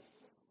moment.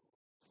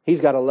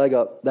 He's got a leg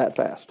up that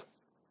fast.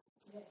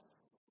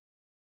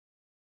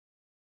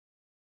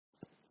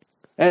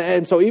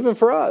 And so even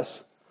for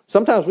us,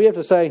 sometimes we have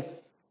to say,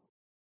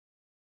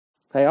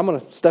 hey, I'm going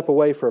to step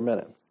away for a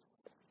minute.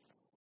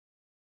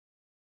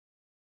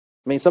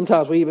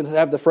 Sometimes we even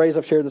have the phrase,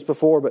 I've shared this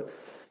before, but,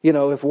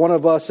 if one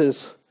of us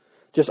is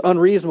just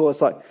unreasonable,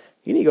 it's like,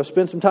 you need to go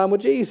spend some time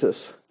with Jesus.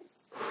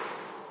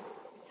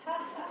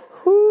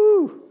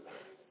 Whew.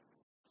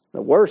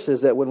 The worst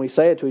is that when we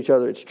say it to each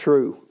other, it's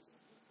true.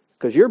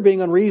 Because you're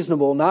being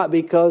unreasonable, not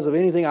because of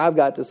anything I've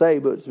got to say,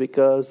 but it's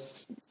because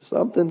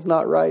something's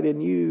not right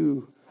in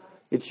you.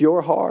 It's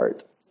your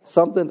heart.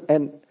 Something,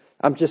 and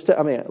I just tell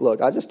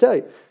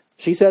you.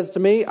 She says it to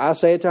me, I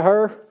say it to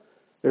her.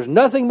 There's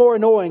nothing more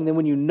annoying than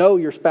when you know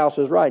your spouse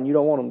is right and you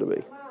don't want them to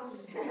be.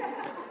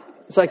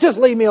 It's like, just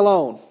leave me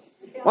alone.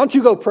 Why don't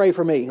you go pray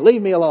for me?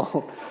 Leave me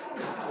alone.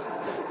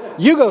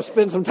 You go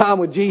spend some time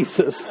with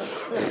Jesus.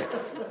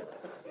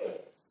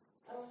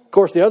 Of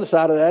course, the other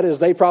side of that is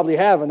they probably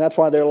have, and that's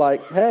why they're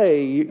like,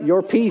 hey,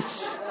 your peace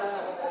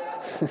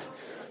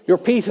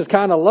is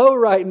kind of low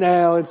right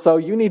now, and so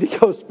you need to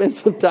go spend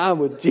some time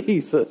with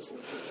Jesus.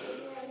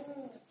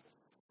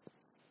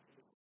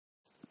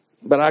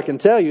 But I can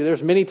tell you,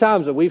 there's many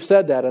times that we've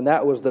said that, and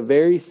that was the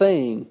very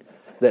thing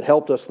that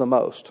helped us the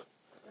most.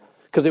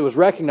 Because it was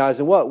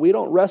recognizing what? We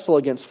don't wrestle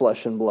against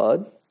flesh and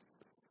blood.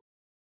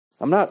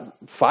 I'm not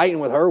fighting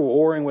with her,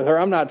 warring with her.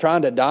 I'm not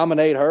trying to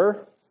dominate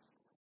her.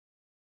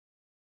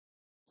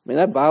 I mean,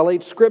 that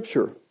violates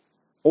Scripture.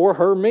 Or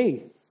her,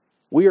 me.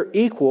 We are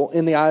equal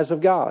in the eyes of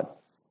God.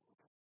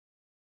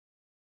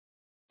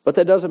 But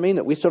that doesn't mean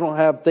that we still don't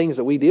have things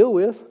that we deal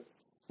with.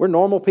 We're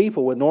normal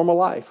people with normal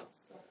life.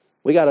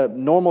 We got a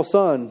normal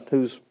son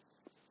who's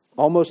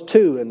almost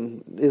 2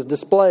 and is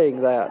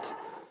displaying that.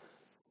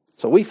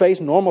 So we face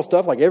normal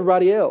stuff like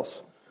everybody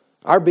else.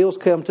 Our bills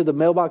come to the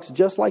mailbox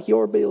just like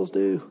your bills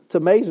do. It's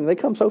amazing. They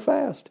come so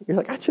fast. You're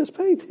like, I just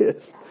paid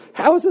this.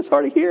 How is this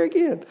already here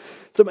again?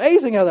 It's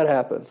amazing how that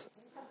happens.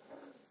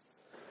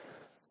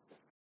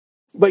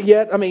 But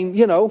yet, I mean,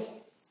 you know,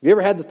 you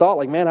ever had the thought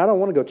like, man, I don't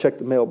want to go check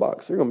the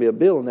mailbox. There's going to be a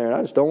bill in there and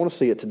I just don't want to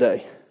see it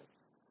today.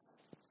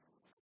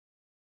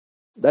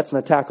 That's an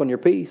attack on your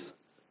peace.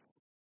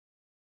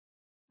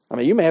 I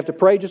mean, you may have to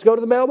pray, just go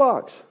to the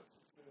mailbox.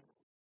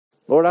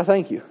 Lord, I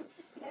thank you.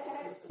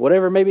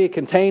 Whatever may be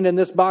contained in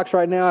this box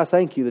right now, I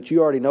thank you that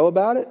you already know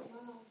about it.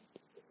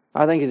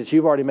 I thank you that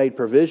you've already made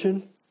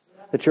provision,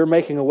 that you're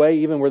making a way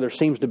even where there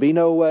seems to be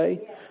no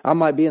way. I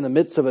might be in the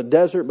midst of a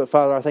desert, but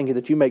Father, I thank you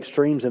that you make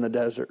streams in a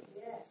desert.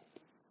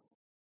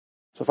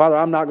 So Father,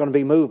 I'm not going to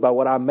be moved by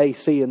what I may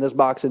see in this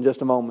box in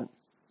just a moment.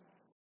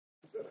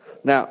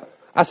 Now,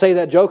 I say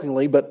that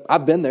jokingly, but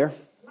I've been there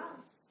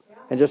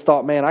and just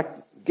thought, man,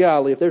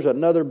 golly, if there's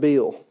another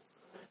bill,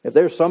 if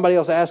there's somebody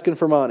else asking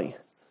for money,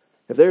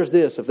 if there's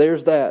this, if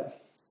there's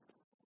that.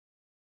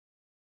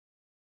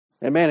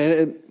 And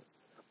man,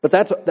 but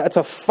that's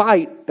a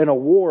fight and a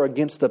war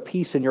against the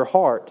peace in your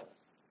heart.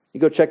 You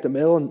go check the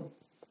mail and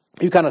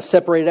you kind of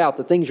separate out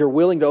the things you're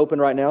willing to open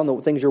right now and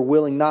the things you're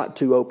willing not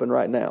to open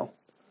right now.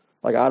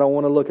 Like, I don't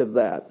want to look at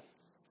that.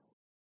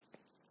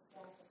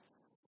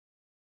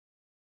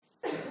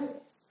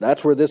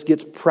 That's where this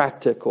gets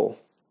practical.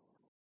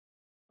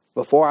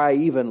 Before I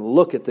even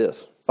look at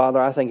this, Father,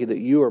 I thank you that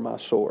you are my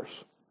source.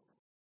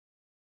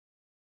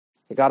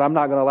 God, I'm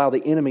not going to allow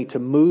the enemy to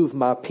move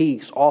my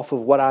peace off of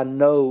what I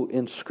know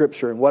in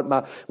Scripture and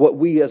what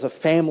we as a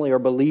family are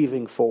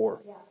believing for.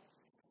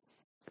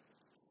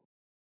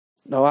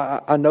 No,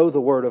 I know the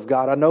Word of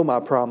God. I know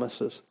my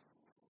promises.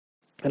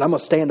 And I'm going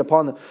to stand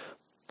upon them.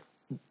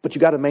 But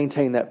you got to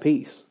maintain that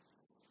peace.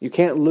 You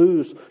can't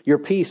lose your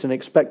peace and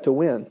expect to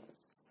win.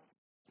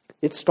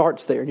 It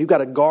starts there. And you've got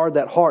to guard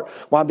that heart.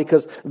 Why?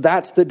 Because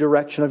that's the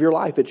direction of your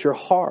life. It's your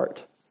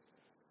heart.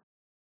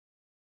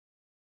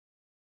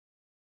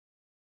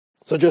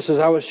 So just as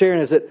I was sharing,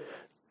 is that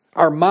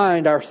our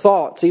mind, our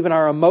thoughts, even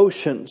our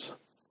emotions,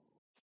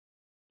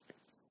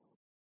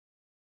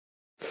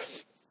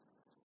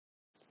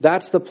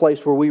 that's the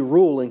place where we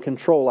rule and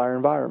control our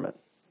environment.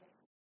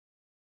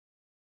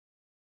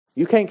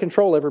 You can't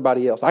control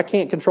everybody else. I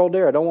can't control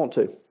Dare. I don't want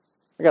to.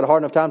 I got a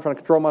hard enough time trying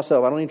to control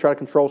myself. I don't need to try to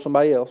control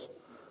somebody else.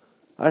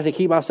 I just need to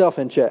keep myself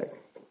in check.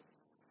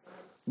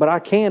 But I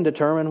can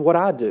determine what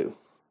I do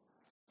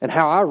and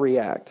how I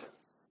react.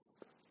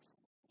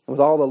 With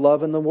all the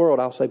love in the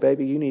world, I'll say,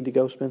 baby, you need to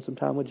go spend some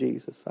time with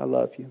Jesus. I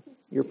love you.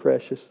 You're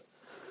precious.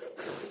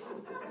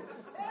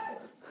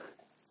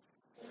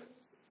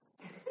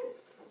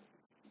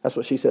 That's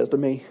what she says to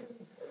me.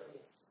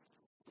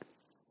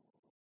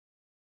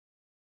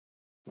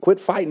 Quit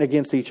fighting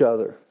against each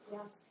other.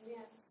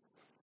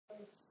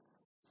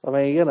 I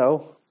mean, you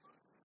know,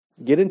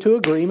 get into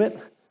agreement.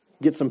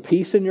 Get some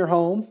peace in your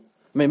home.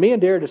 I mean, me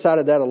and Dara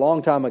decided that a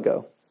long time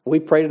ago. We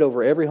prayed it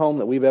over every home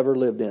that we've ever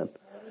lived in.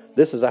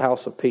 This is a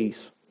house of peace.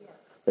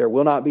 There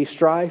will not be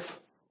strife.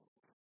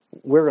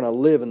 We're going to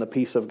live in the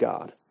peace of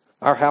God.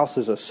 Our house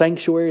is a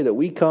sanctuary that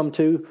we come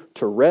to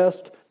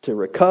rest, to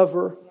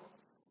recover.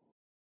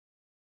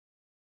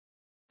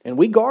 And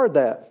we guard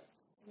that.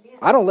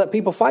 I don't let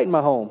people fight in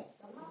my home.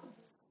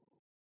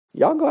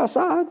 Y'all go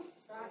outside.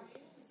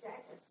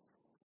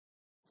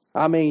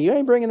 I mean, you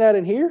ain't bringing that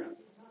in here.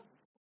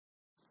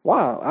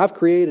 Wow, I've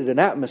created an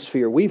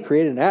atmosphere. We've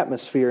created an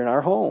atmosphere in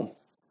our home.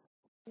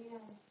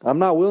 I'm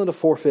not willing to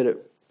forfeit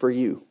it for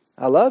you.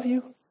 I love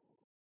you.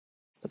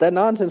 But that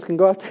nonsense can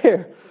go out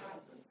there.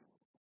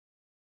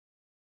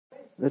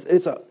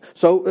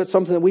 So it's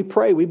something that we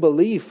pray, we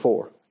believe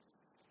for.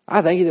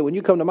 I think that when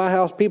you come to my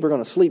house, people are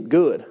going to sleep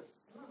good.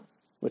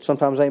 Which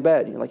sometimes ain't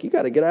bad. You're like, you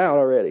got to get out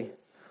already.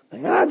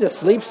 Like, I just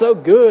sleep so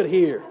good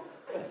here.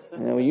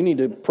 Well, you need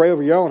to pray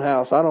over your own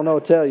house. I don't know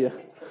what to tell you.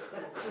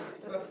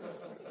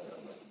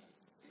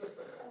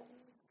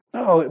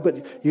 No,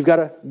 but you've got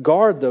to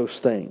guard those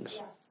things.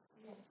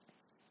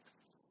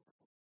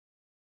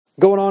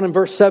 Going on in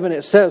verse 7,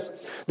 it says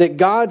that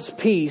God's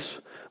peace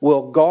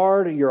will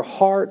guard your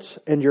hearts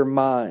and your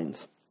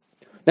minds.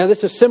 Now,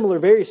 this is similar,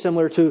 very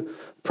similar to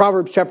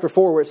Proverbs chapter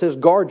 4, where it says,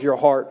 guard your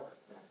heart.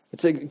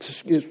 It's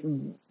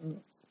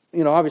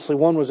obviously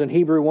one was in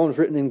Hebrew, one was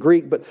written in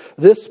Greek, but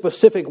this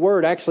specific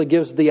word actually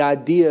gives the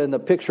idea and the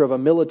picture of a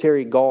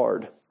military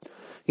guard.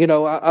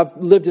 I've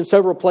lived in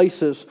several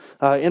places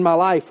in my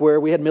life where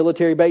we had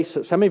military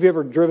bases. How many of you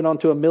ever driven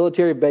onto a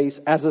military base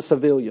as a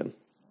civilian?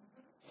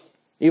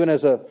 Even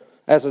as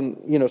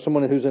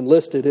someone who's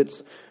enlisted,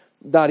 it's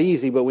not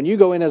easy. But when you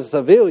go in as a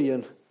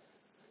civilian,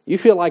 you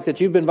feel like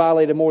that you've been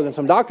violated more than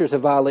some doctors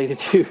have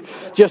violated you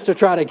just to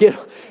try to get.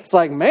 It's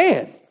like,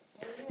 man,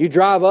 you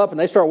drive up and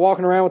they start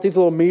walking around with these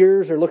little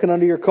mirrors. They're looking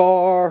under your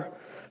car,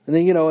 and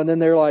then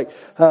they're like.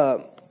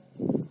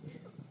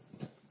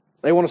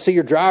 They want to see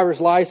your driver's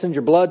license,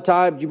 your blood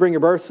type. You bring your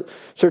birth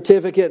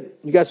certificate.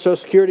 You got your Social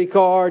Security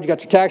card. You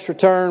got your tax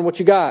return. What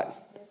you got?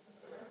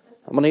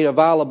 I'm going to need a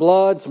vial of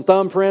blood, some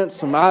thumbprints,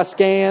 some eye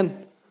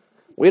scan.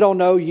 We don't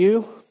know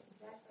you.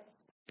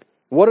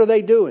 What are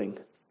they doing?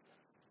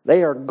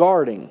 They are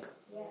guarding.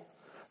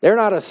 They're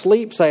not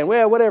asleep saying,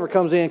 well, whatever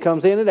comes in,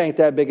 comes in. It ain't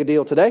that big a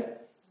deal today.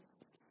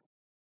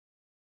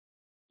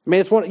 I mean,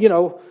 it's one,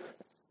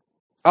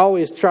 I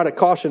always try to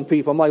caution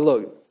people. I'm like,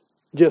 look,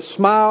 just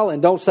smile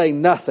and don't say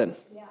nothing.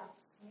 Yeah.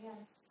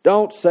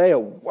 Don't say a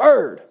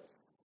word.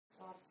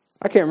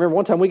 I can't remember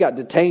one time we got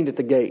detained at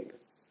the gate.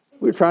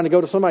 We were trying to go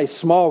to somebody's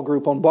small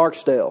group on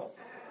Barksdale.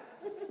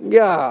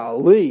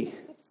 Golly.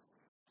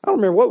 I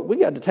don't remember we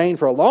got detained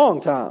for a long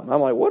time.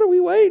 I'm like, what are we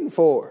waiting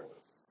for?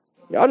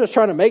 Y'all just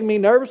trying to make me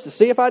nervous to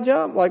see if I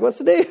jump? Like, what's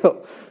the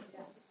deal?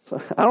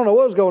 So, I don't know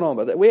what was going on,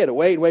 but we had to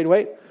wait.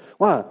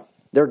 Why?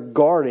 They're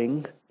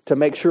guarding to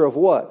make sure of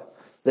what?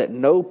 That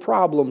no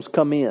problems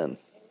come in.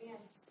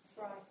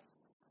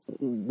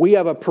 We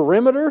have a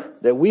perimeter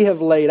that we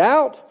have laid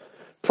out.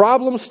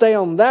 Problems stay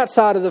on that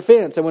side of the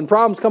fence. And when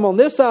problems come on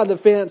this side of the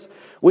fence,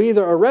 we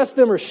either arrest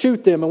them or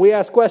shoot them, and we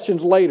ask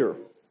questions later.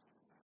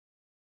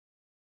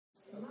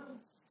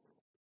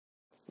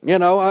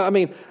 I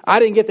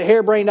didn't get the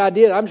harebrained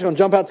idea that I'm just going to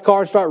jump out the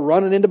car and start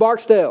running into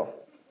Barksdale.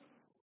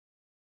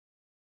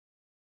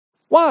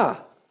 Why?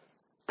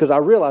 Because I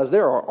realize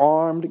there are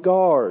armed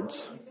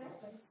guards.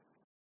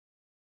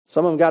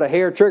 Some of them got a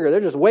hair trigger.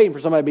 They're just waiting for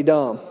somebody to be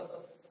dumb.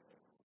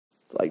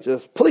 Like,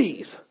 just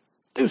please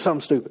do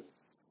something stupid.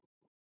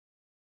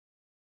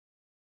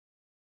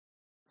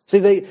 See,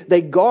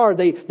 they guard,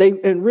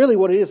 and really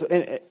what it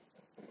is,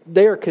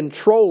 they're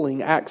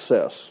controlling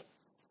access.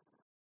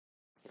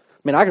 I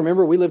mean, I can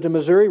remember we lived in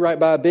Missouri right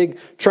by a big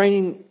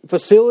training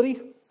facility.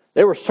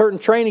 There were certain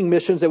training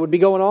missions that would be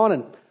going on,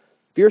 and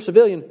if you're a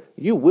civilian,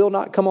 you will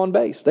not come on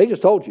base. They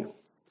just told you.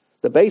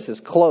 The base is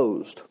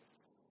closed.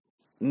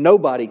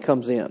 Nobody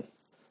comes in.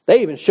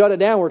 They even shut it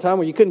down for a time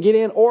where you couldn't get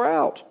in or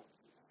out.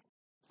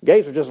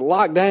 Gates were just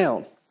locked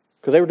down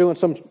because they were doing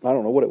some, I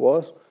don't know what it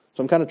was,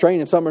 some kind of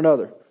training, something or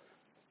another.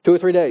 2 or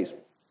 3 days.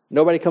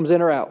 Nobody comes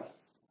in or out.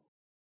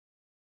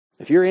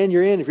 If you're in,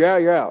 you're in. If you're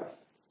out, you're out.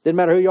 Didn't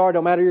matter who you are,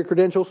 don't matter your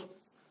credentials.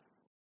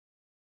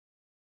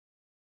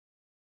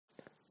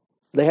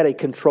 They had a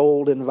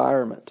controlled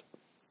environment.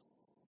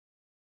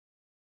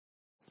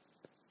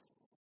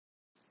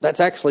 That's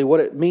actually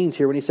what it means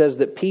here when he says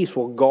that peace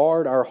will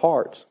guard our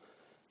hearts.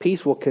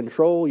 Peace will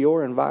control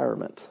your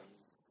environment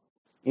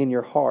in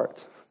your heart.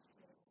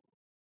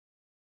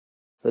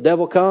 The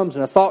devil comes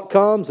and a thought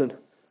comes and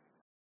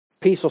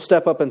peace will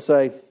step up and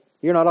say,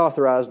 you're not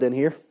authorized in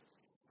here.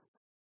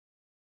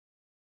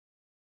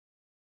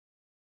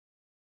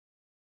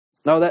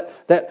 No,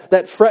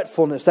 that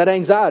fretfulness, that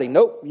anxiety,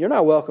 nope, you're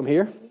not welcome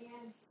here.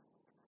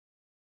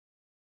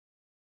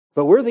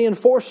 But we're the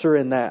enforcer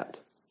in that.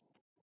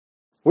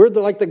 We're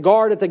like the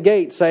guard at the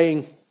gate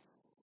saying,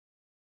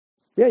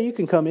 yeah, you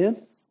can come in.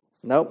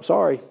 Nope,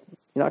 sorry,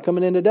 you're not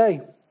coming in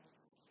today.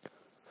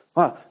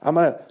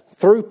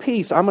 Through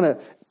peace, I'm going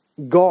to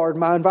guard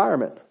my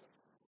environment.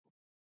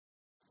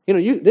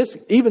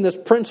 This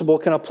principle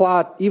can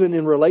apply even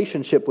in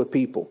relationship with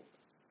people.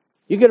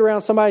 You get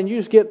around somebody and you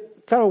just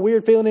get kind of a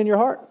weird feeling in your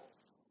heart.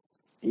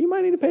 You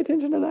might need to pay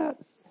attention to that.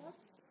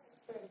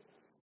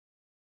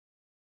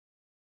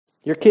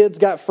 Your kids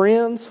got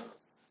friends.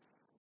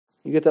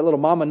 You get that little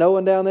Mama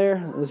knowing down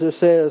there. It just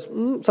says,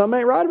 something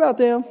ain't right about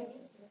them.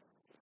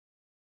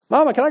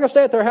 Mama, can I go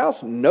stay at their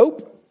house?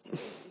 Nope.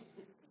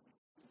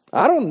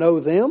 I don't know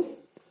them.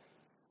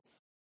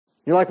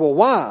 You're like, well,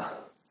 why?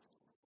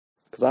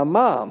 Because I'm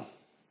mom.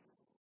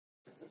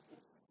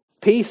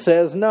 Peace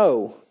says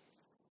no.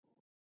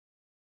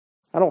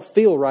 I don't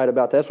feel right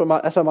about that.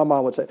 That's what my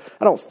mom would say.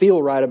 I don't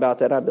feel right about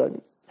that. I'd be like,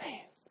 man,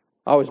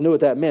 I always knew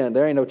what that meant.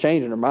 There ain't no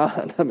change in her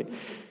mind. I mean,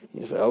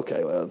 you say,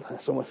 okay, well,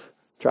 someone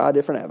try a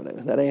different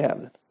avenue. That ain't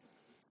happening.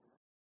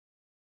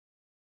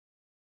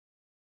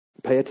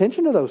 Pay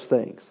attention to those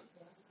things.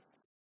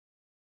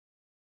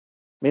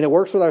 I mean, it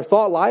works with our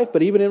thought life,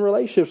 but even in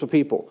relationships with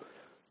people.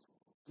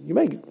 You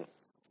make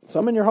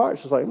some in your heart.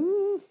 It's just like,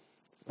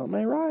 something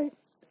ain't right.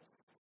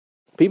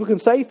 People can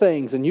say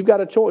things, and you've got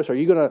a choice. Are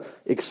you going to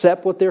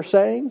accept what they're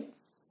saying?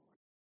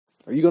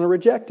 Or are you going to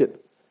reject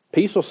it?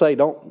 Peace will say,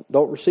 don't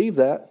receive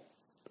that.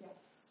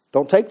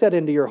 Don't take that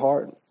into your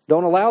heart.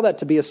 Don't allow that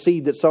to be a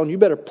seed that's sown. You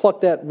better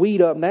pluck that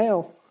weed up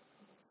now.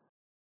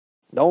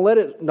 Don't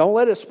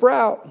let it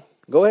sprout.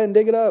 Go ahead and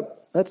dig it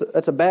up.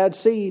 That's a bad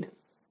seed.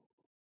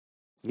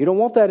 You don't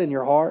want that in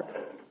your heart.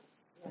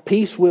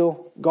 Peace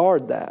will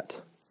guard that.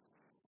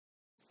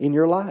 in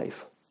your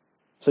life.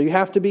 So you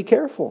have to be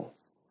careful.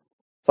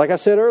 Like I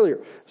said earlier,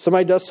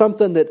 somebody does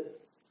something that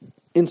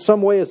in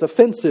some way is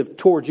offensive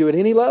towards you at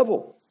any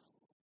level.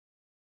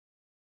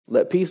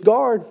 Let peace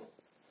guard.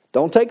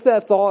 Don't take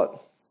that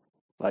thought.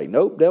 Like,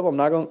 nope, devil, I'm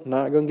not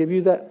going to give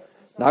you that.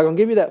 Not going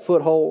to give you that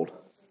foothold.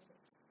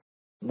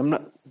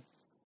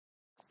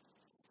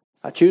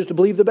 I choose to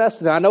believe the best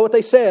in them. I know what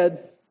they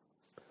said,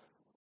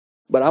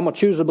 but I'm going to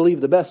choose to believe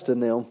the best in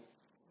them.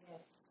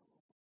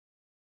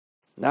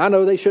 Now, I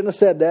know they shouldn't have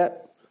said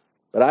that,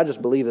 but I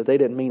just believe that they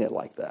didn't mean it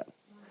like that.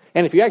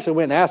 And if you actually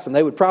went and asked them,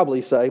 they would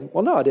probably say,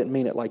 well, no, I didn't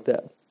mean it like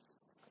that.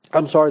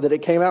 I'm sorry that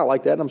it came out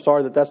like that, and I'm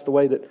sorry that that's the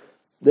way that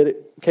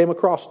it came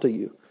across to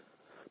you.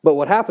 But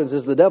what happens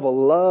is the devil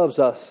loves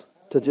us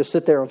to just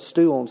sit there and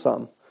stew on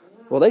something.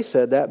 Well, they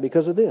said that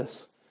because of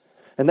this.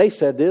 And they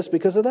said this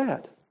because of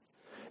that.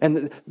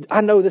 And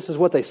I know this is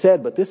what they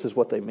said, but this is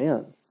what they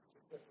meant.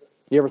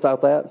 You ever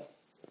thought that?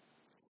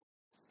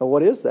 Well,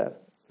 what is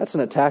that? That's an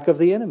attack of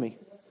the enemy.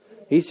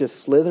 He's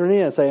just slithering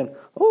in saying,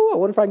 oh, I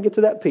wonder if I can get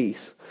to that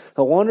piece.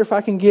 I wonder if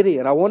I can get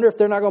in. I wonder if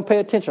they're not going to pay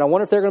attention. I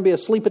wonder if they're going to be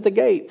asleep at the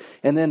gate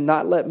and then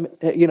not let me,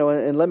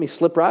 and let me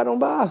slip right on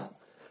by.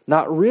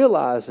 Not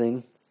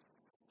realizing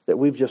that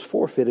we've just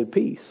forfeited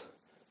peace.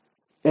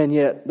 And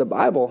yet the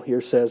Bible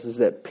here says is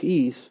that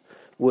peace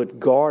would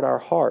guard our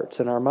hearts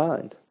and our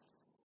mind.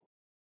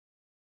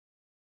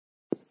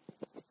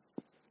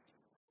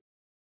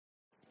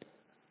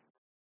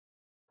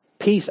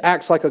 Peace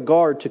acts like a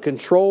guard to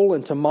control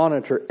and to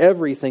monitor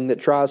everything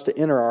that tries to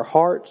enter our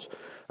hearts,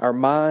 our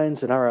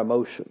minds, and our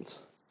emotions.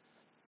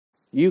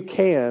 You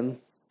can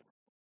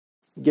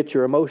get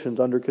your emotions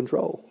under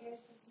control.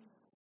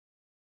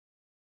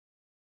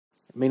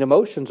 I mean,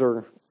 emotions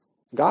are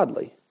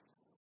godly.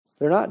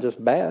 They're not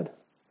just bad.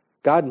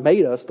 God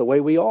made us the way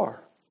we are.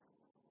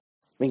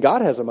 I mean,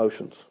 God has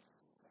emotions.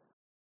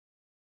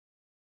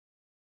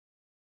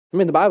 I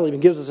mean, the Bible even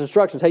gives us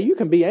instructions. Hey, you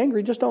can be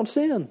angry, just don't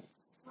sin.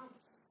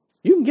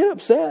 You can get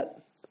upset.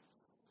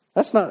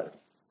 That's not...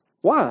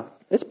 Why?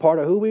 It's part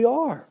of who we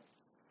are.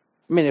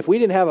 I mean, if we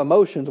didn't have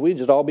emotions, we'd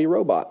just all be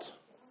robots.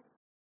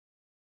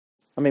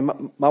 I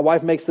mean, my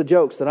wife makes the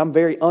jokes that I'm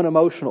very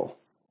unemotional.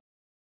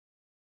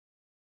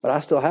 But I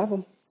still have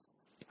them.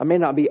 I may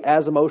not be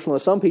as emotional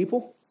as some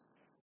people.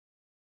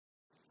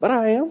 But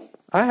I am.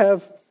 I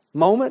have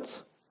moments.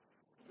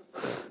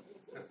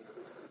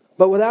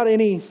 But without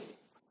any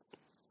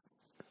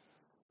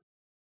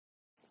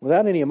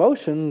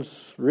emotions,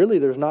 really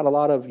there's not a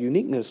lot of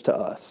uniqueness to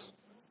us.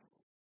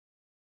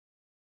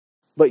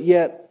 But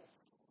yet,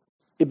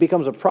 it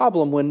becomes a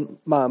problem when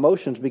my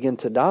emotions begin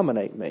to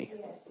dominate me.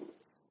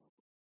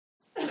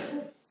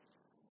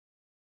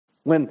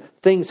 When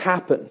things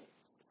happen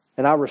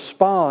and I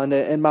respond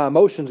and my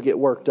emotions get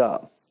worked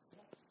up.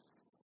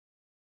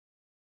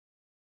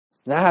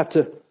 And I have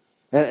to,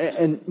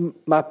 and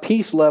my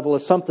peace level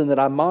is something that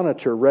I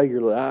monitor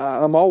regularly.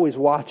 I'm always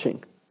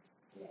watching.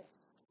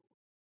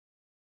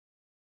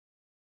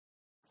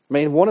 I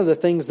mean, one of the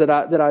things that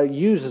I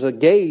use as a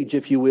gauge,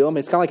 if you will, I mean,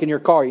 it's kind of like in your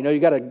car. You know, you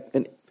got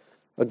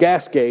a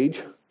gas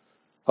gauge.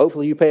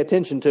 Hopefully you pay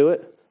attention to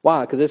it.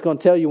 Why? Because it's going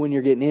to tell you when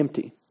you're getting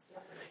empty.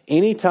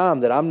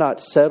 Anytime that I'm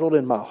not settled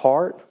in my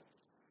heart,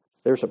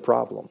 there's a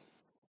problem.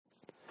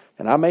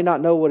 And I may not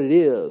know what it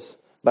is,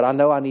 but I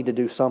know I need to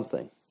do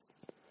something.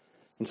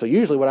 And so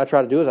usually what I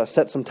try to do is I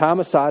set some time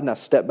aside and I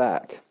step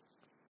back.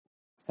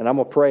 And I'm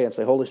going to pray and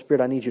say, Holy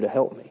Spirit, I need you to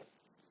help me.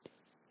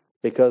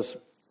 Because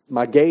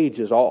my gauge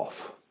is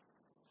off.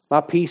 My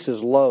peace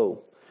is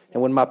low.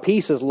 And when my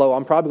peace is low,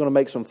 I'm probably going to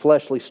make some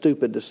fleshly,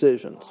 stupid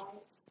decisions.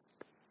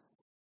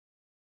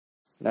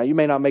 Now, you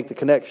may not make the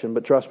connection,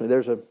 but trust me,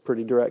 there's a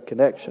pretty direct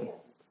connection.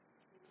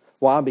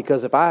 Why?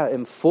 Because if I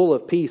am full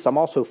of peace, I'm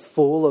also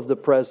full of the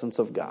presence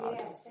of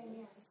God.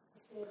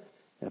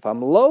 And if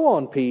I'm low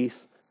on peace,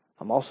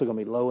 I'm also going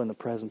to be low in the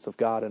presence of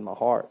God in my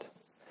heart.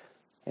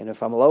 And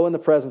if I'm low in the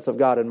presence of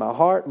God in my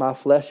heart, my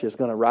flesh is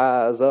going to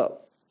rise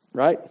up,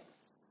 right?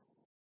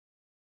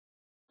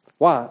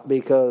 Why?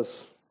 Because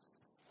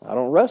I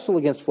don't wrestle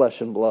against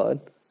flesh and blood.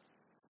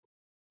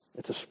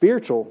 It's a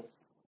spiritual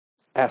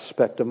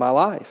aspect of my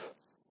life.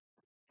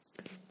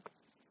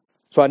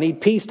 So I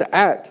need peace to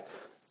act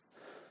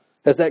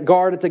as that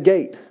guard at the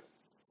gate.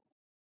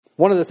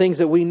 One of the things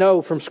that we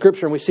know from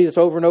Scripture, and we see this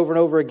over and over and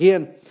over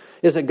again,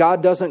 is that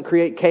God doesn't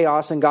create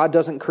chaos and God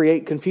doesn't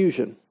create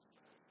confusion.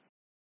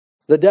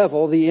 The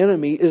devil, the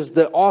enemy, is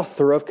the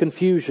author of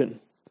confusion.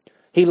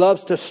 He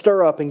loves to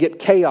stir up and get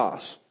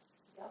chaos.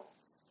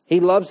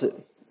 He loves it.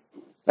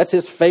 That's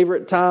his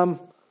favorite time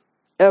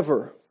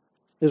ever,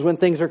 is when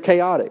things are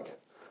chaotic.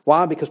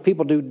 Why? Because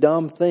people do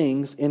dumb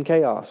things in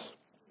chaos.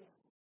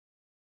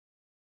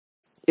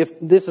 If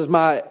this is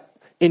my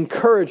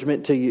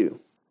encouragement to you,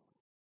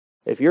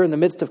 if you're in the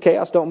midst of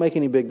chaos, don't make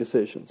any big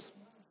decisions.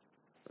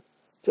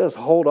 Just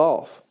hold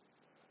off.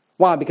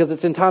 Why? Because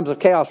it's in times of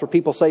chaos where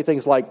people say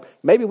things like,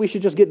 maybe we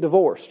should just get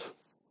divorced.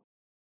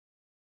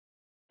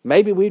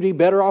 Maybe we'd be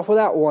better off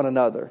without one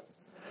another.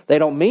 They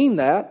don't mean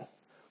that,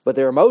 but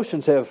their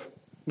emotions have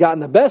gotten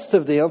the best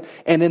of them,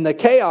 and in the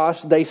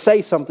chaos, they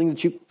say something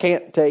that you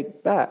can't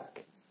take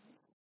back.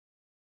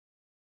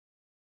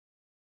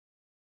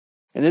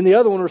 And then the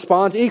other one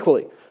responds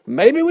equally,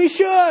 maybe we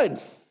should.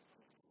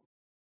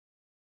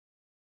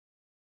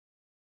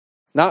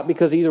 Not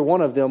because either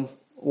one of them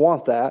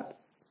want that,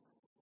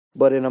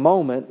 but in a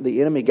moment,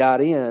 the enemy got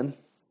in.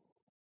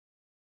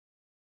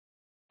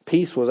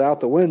 Peace was out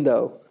the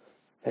window,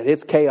 and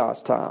it's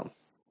chaos time.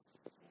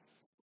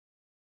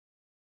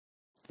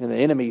 And the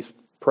enemy's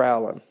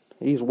prowling.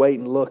 He's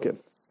waiting, looking.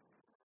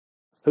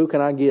 Who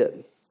can I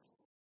get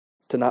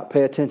to not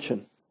pay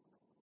attention?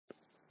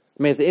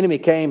 I mean, if the enemy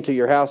came to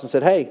your house and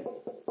said, hey,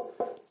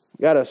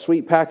 got a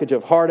sweet package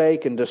of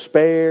heartache and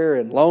despair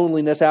and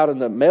loneliness out in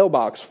the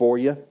mailbox for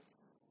you.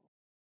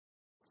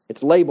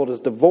 It's labeled as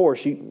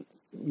divorce. You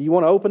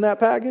want to open that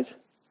package?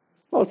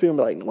 Most people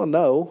are like, well,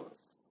 no.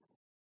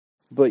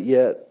 But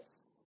yet,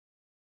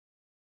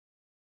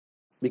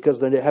 because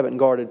they haven't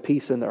guarded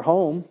peace in their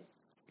home,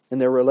 in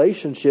their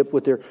relationship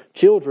with their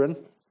children,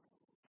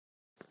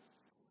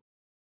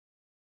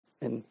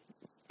 and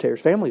tears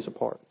families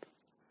apart.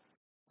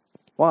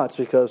 Why? It's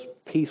because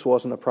peace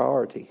wasn't a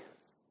priority.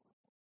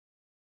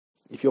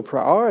 If you'll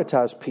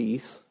prioritize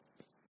peace,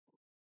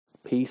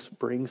 peace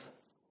brings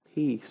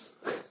peace.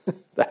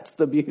 That's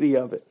the beauty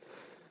of it.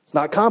 It's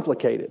not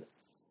complicated.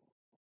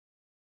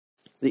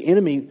 The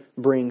enemy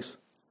brings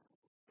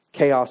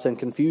chaos and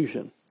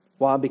confusion.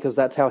 Why? Because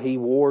that's how he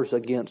wars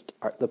against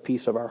the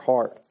peace of our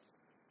heart.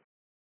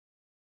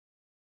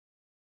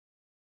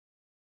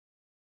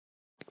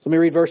 So let me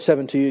read verse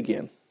 7 to you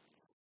again.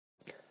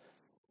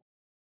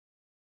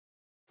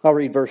 I'll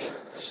read verse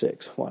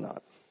 6. Why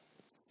not?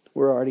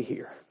 We're already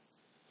here.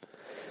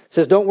 It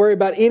says, don't worry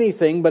about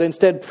anything, but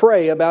instead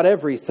pray about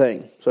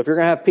everything. So if you're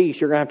going to have peace,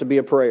 you're going to have to be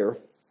a prayer.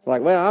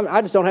 Like, well,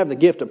 I just don't have the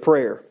gift of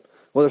prayer.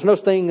 Well, there's no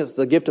such thing as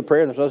the gift of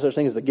prayer, and there's no such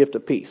thing as the gift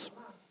of peace.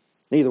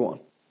 Neither one.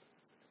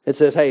 It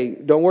says, hey,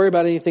 don't worry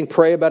about anything,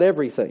 pray about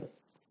everything.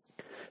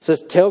 It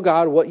says, tell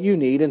God what you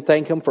need and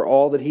thank Him for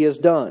all that He has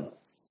done.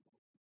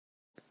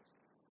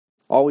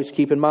 Always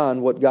keep in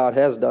mind what God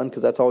has done,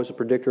 because that's always a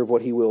predictor of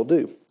what He will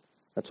do.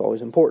 That's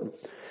always important.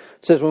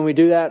 It says when we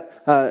do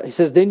that, He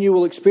says, then you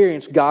will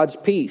experience God's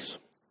peace.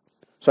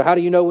 So how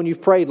do you know when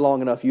you've prayed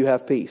long enough you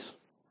have peace?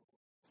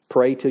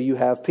 Pray till you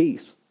have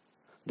peace.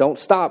 Don't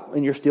stop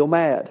and you're still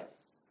mad.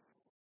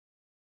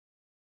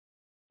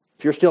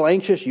 If you're still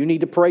anxious, you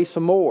need to pray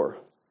some more.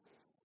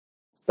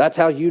 That's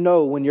how you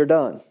know when you're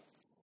done.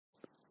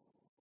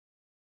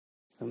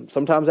 And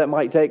sometimes that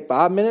might take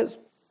 5 minutes.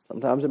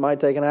 Sometimes it might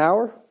take an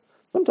hour.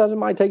 Sometimes it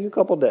might take you a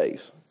couple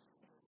days.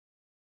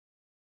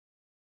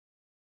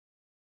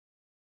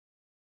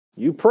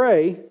 You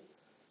pray.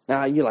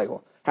 Now you're like,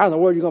 well, how in the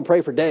world are you going to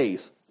pray for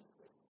days?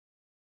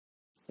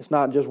 It's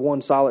not just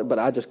one solid, but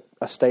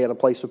I stay in a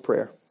place of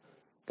prayer.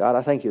 God,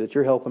 I thank you that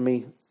you're helping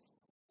me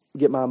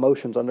get my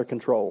emotions under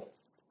control.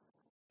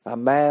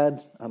 I'm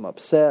mad. I'm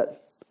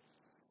upset.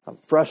 I'm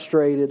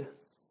frustrated.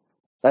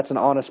 That's an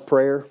honest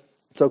prayer.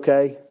 It's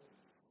okay.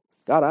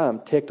 God, I am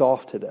ticked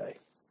off today.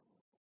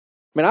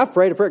 I mean, I've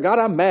prayed a prayer. God,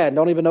 I'm mad.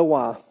 Don't even know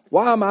why.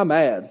 Why am I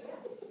mad?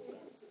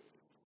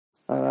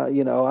 I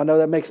know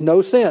that makes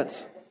no sense.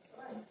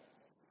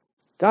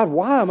 God,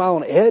 why am I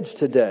on edge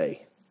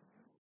today?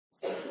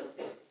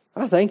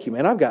 I thank you,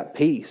 man. I've got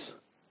peace.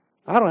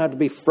 I don't have to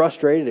be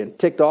frustrated and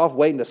ticked off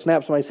waiting to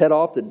snap somebody's head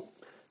off.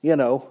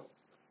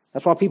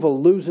 That's why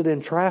people lose it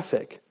in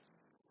traffic.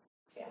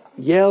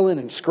 Yelling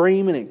and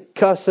screaming and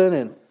cussing.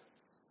 And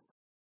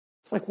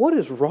it's like, what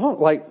is wrong?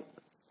 Like,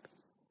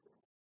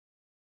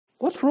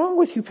 what's wrong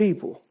with you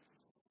people?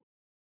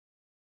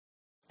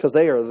 Because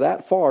they are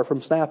that far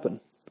from snapping.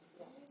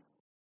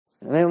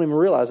 And they don't even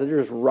realize that they're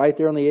just right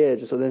there on the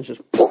edge. So then it's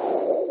just,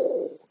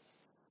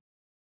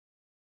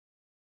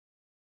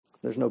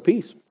 there's no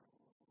peace.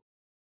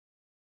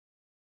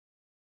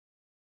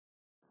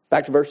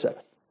 Back to verse 7.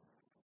 It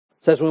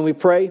says when we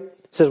pray,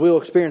 it says we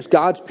will experience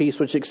God's peace,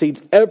 which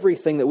exceeds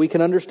everything that we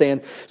can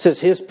understand. It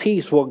says His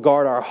peace will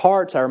guard our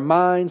hearts, our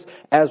minds,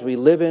 as we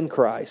live in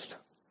Christ.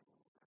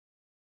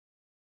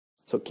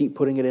 So keep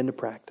putting it into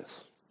practice.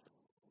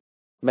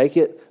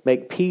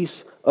 Make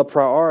peace a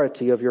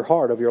priority of your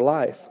heart, of your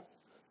life.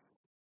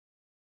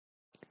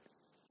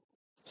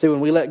 See, when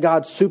we let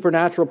God's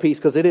supernatural peace,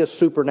 because it is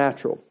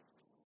supernatural,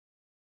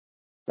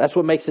 that's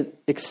what makes it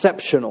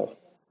exceptional.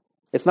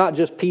 It's not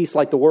just peace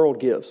like the world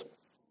gives.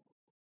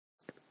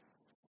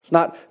 It's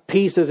not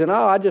peace as in,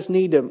 I just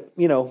need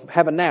to,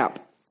 have a nap.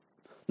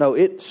 No,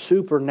 it's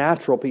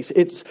supernatural peace.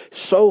 It's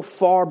so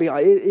far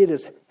beyond. It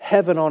is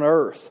heaven on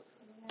earth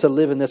to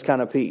live in this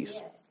kind of peace.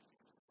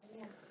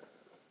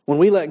 When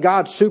we let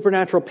God's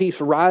supernatural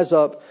peace rise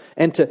up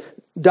and to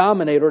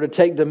dominate or to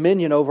take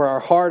dominion over our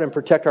heart and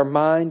protect our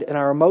mind and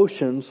our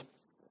emotions,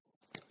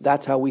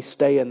 that's how we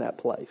stay in that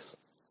place.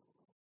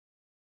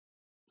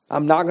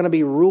 I'm not going to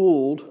be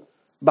ruled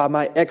by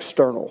my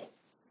external.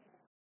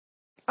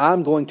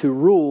 I'm going to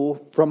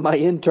rule from my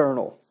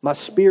internal, my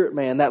spirit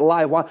man, that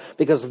life. Why?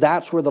 Because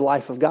that's where the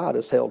life of God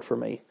is held for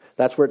me.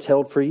 That's where it's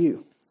held for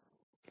you.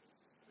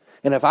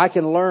 And if I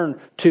can learn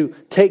to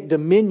take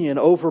dominion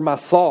over my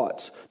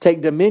thoughts,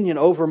 take dominion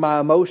over my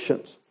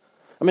emotions.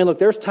 I mean, look,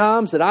 there's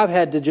times that I've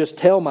had to just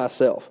tell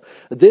myself,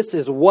 this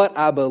is what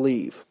I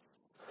believe.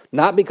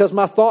 Not because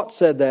my thoughts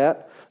said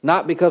that,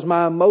 not because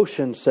my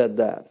emotions said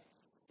that,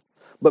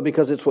 but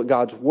because it's what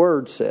God's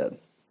Word said.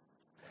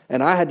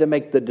 And I had to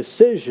make the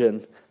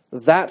decision,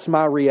 that's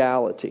my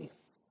reality.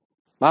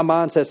 My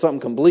mind says something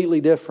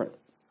completely different.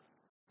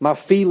 My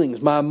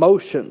feelings, my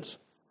emotions,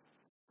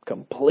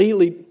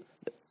 completely.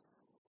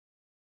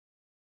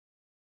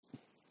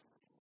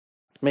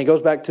 I mean, it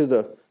goes back to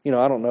the,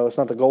 I don't know, it's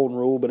not the golden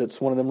rule, but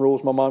it's one of them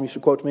rules my mom used to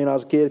quote to me when I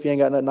was a kid. If you ain't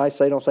got nothing nice to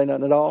say, don't say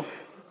nothing at all.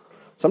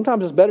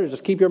 Sometimes it's better to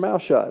just keep your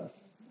mouth shut.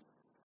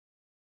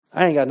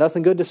 I ain't got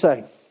nothing good to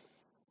say.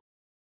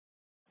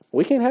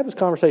 We can't have this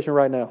conversation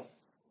right now.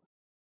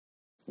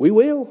 We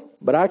will,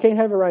 but I can't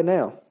have it right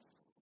now.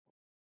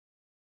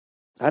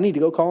 I need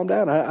to go calm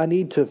down. I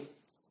need to.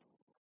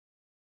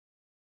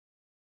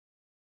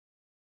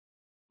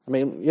 I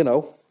mean,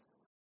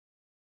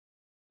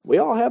 we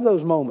all have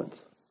those moments.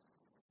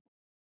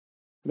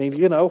 I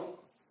mean,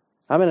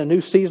 I'm in a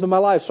new season of my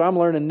life, so I'm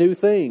learning new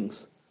things.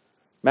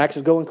 Max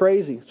is going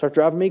crazy. Starts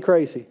driving me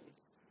crazy.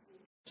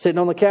 Sitting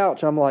on the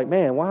couch, I'm like,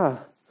 man, why?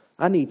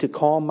 I need to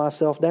calm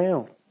myself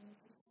down.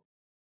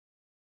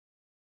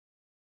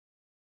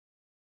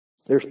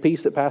 There's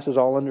peace that passes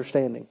all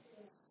understanding.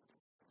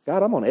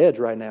 God, I'm on edge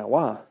right now.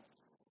 Why?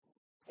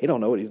 He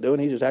don't know what he's doing.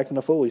 He's just acting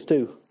a fool. He's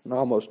 2.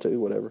 Almost 2,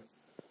 whatever.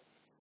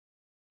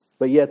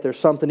 But yet there's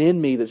something in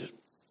me that's just...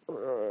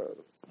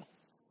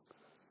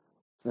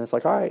 And it's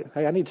like, all right,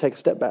 hey, I need to take a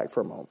step back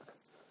for a moment.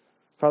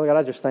 Father God,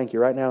 I just thank you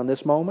right now in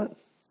this moment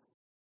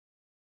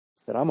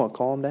that I'm going to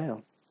calm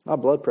down. My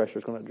blood pressure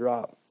is going to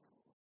drop.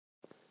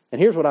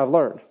 And here's what I've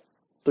learned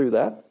through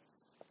that.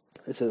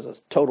 This is a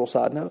total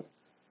side note.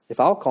 If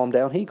I'll calm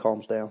down, he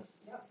calms down.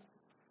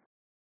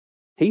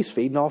 He's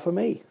feeding off of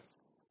me.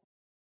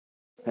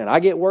 And I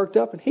get worked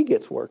up and he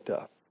gets worked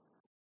up.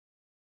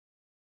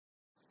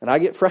 And I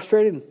get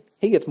frustrated and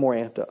he gets more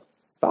amped up.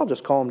 If I'll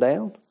just calm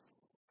down,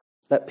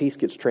 that peace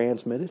gets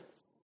transmitted.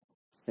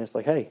 And it's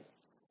like, hey,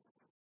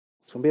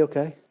 it's going to be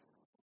okay.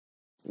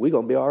 We're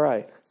going to be all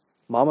right.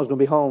 Mama's going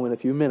to be home in a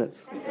few minutes.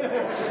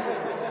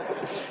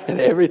 And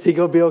everything's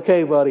going to be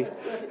okay, buddy.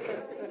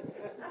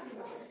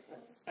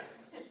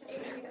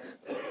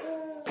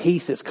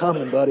 Peace is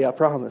coming, buddy, I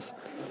promise.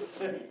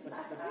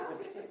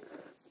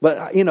 But,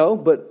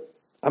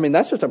 I mean,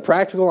 that's just a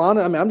practical,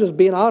 I'm just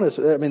being honest.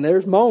 I mean,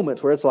 there's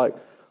moments where it's like,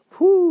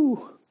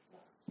 whew,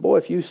 boy,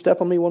 if you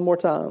step on me one more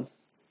time,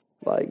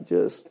 like,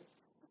 just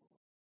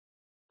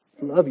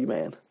love you,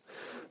 man.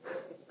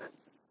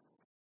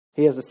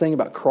 He has this thing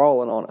about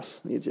crawling on us.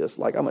 He just,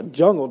 like, I'm a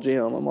jungle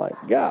gym. I'm like,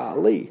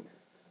 golly.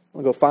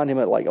 I'm going to go find him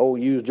at, like,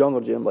 old used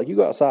jungle gym. Like, you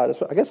go outside.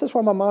 I guess that's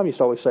why my mom used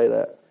to always say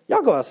that.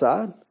 Y'all go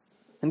outside.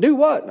 And do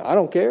what? I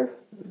don't care.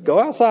 Go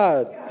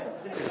outside.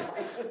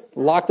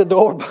 Lock the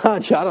door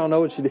behind you. I don't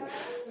know what you did.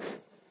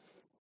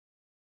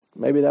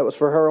 Maybe that was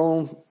for her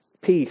own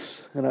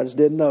peace, and I just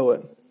didn't know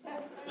it.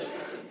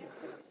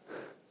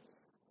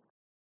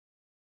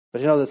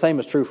 But the same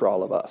is true for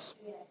all of us.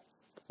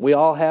 We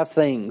all have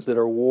things that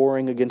are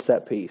warring against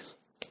that peace.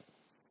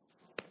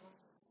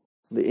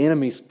 The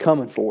enemy's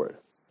coming for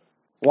it.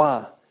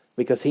 Why?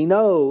 Because he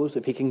knows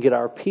if he can get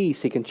our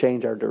peace, he can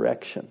change our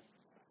direction.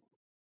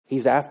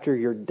 He's after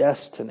your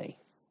destiny.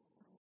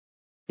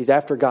 He's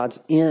after God's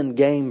end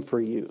game for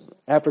you.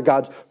 After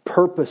God's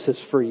purposes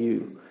for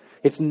you.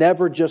 It's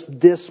never just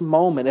this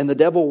moment. And the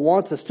devil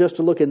wants us just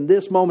to look in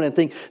this moment and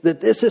think that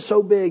this is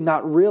so big,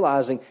 not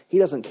realizing he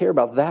doesn't care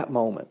about that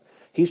moment.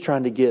 He's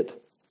trying to get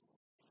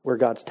where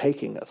God's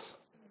taking us.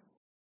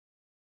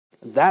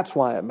 That's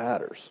why it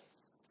matters.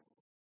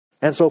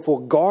 And so if we'll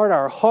guard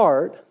our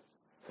heart,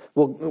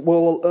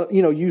 we'll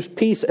use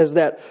peace as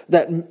that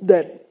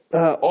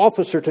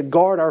officer to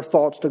guard our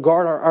thoughts, to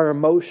guard our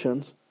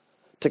emotions,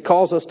 to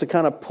cause us to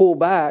kind of pull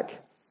back,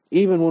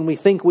 even when we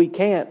think we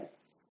can't.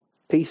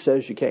 Peace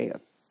says you can,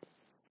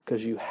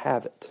 because you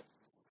have it,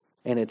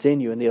 and it's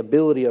in you, and the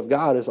ability of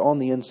God is on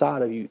the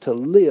inside of you to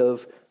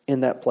live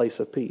in that place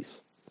of peace.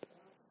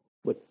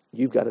 But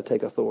you've got to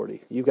take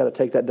authority. You've got to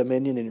take that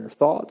dominion in your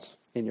thoughts,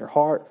 in your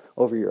heart,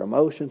 over your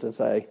emotions, and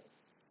say,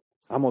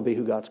 I'm going to be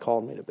who God's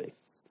called me to be.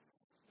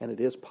 And it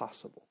is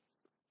possible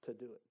to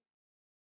do it.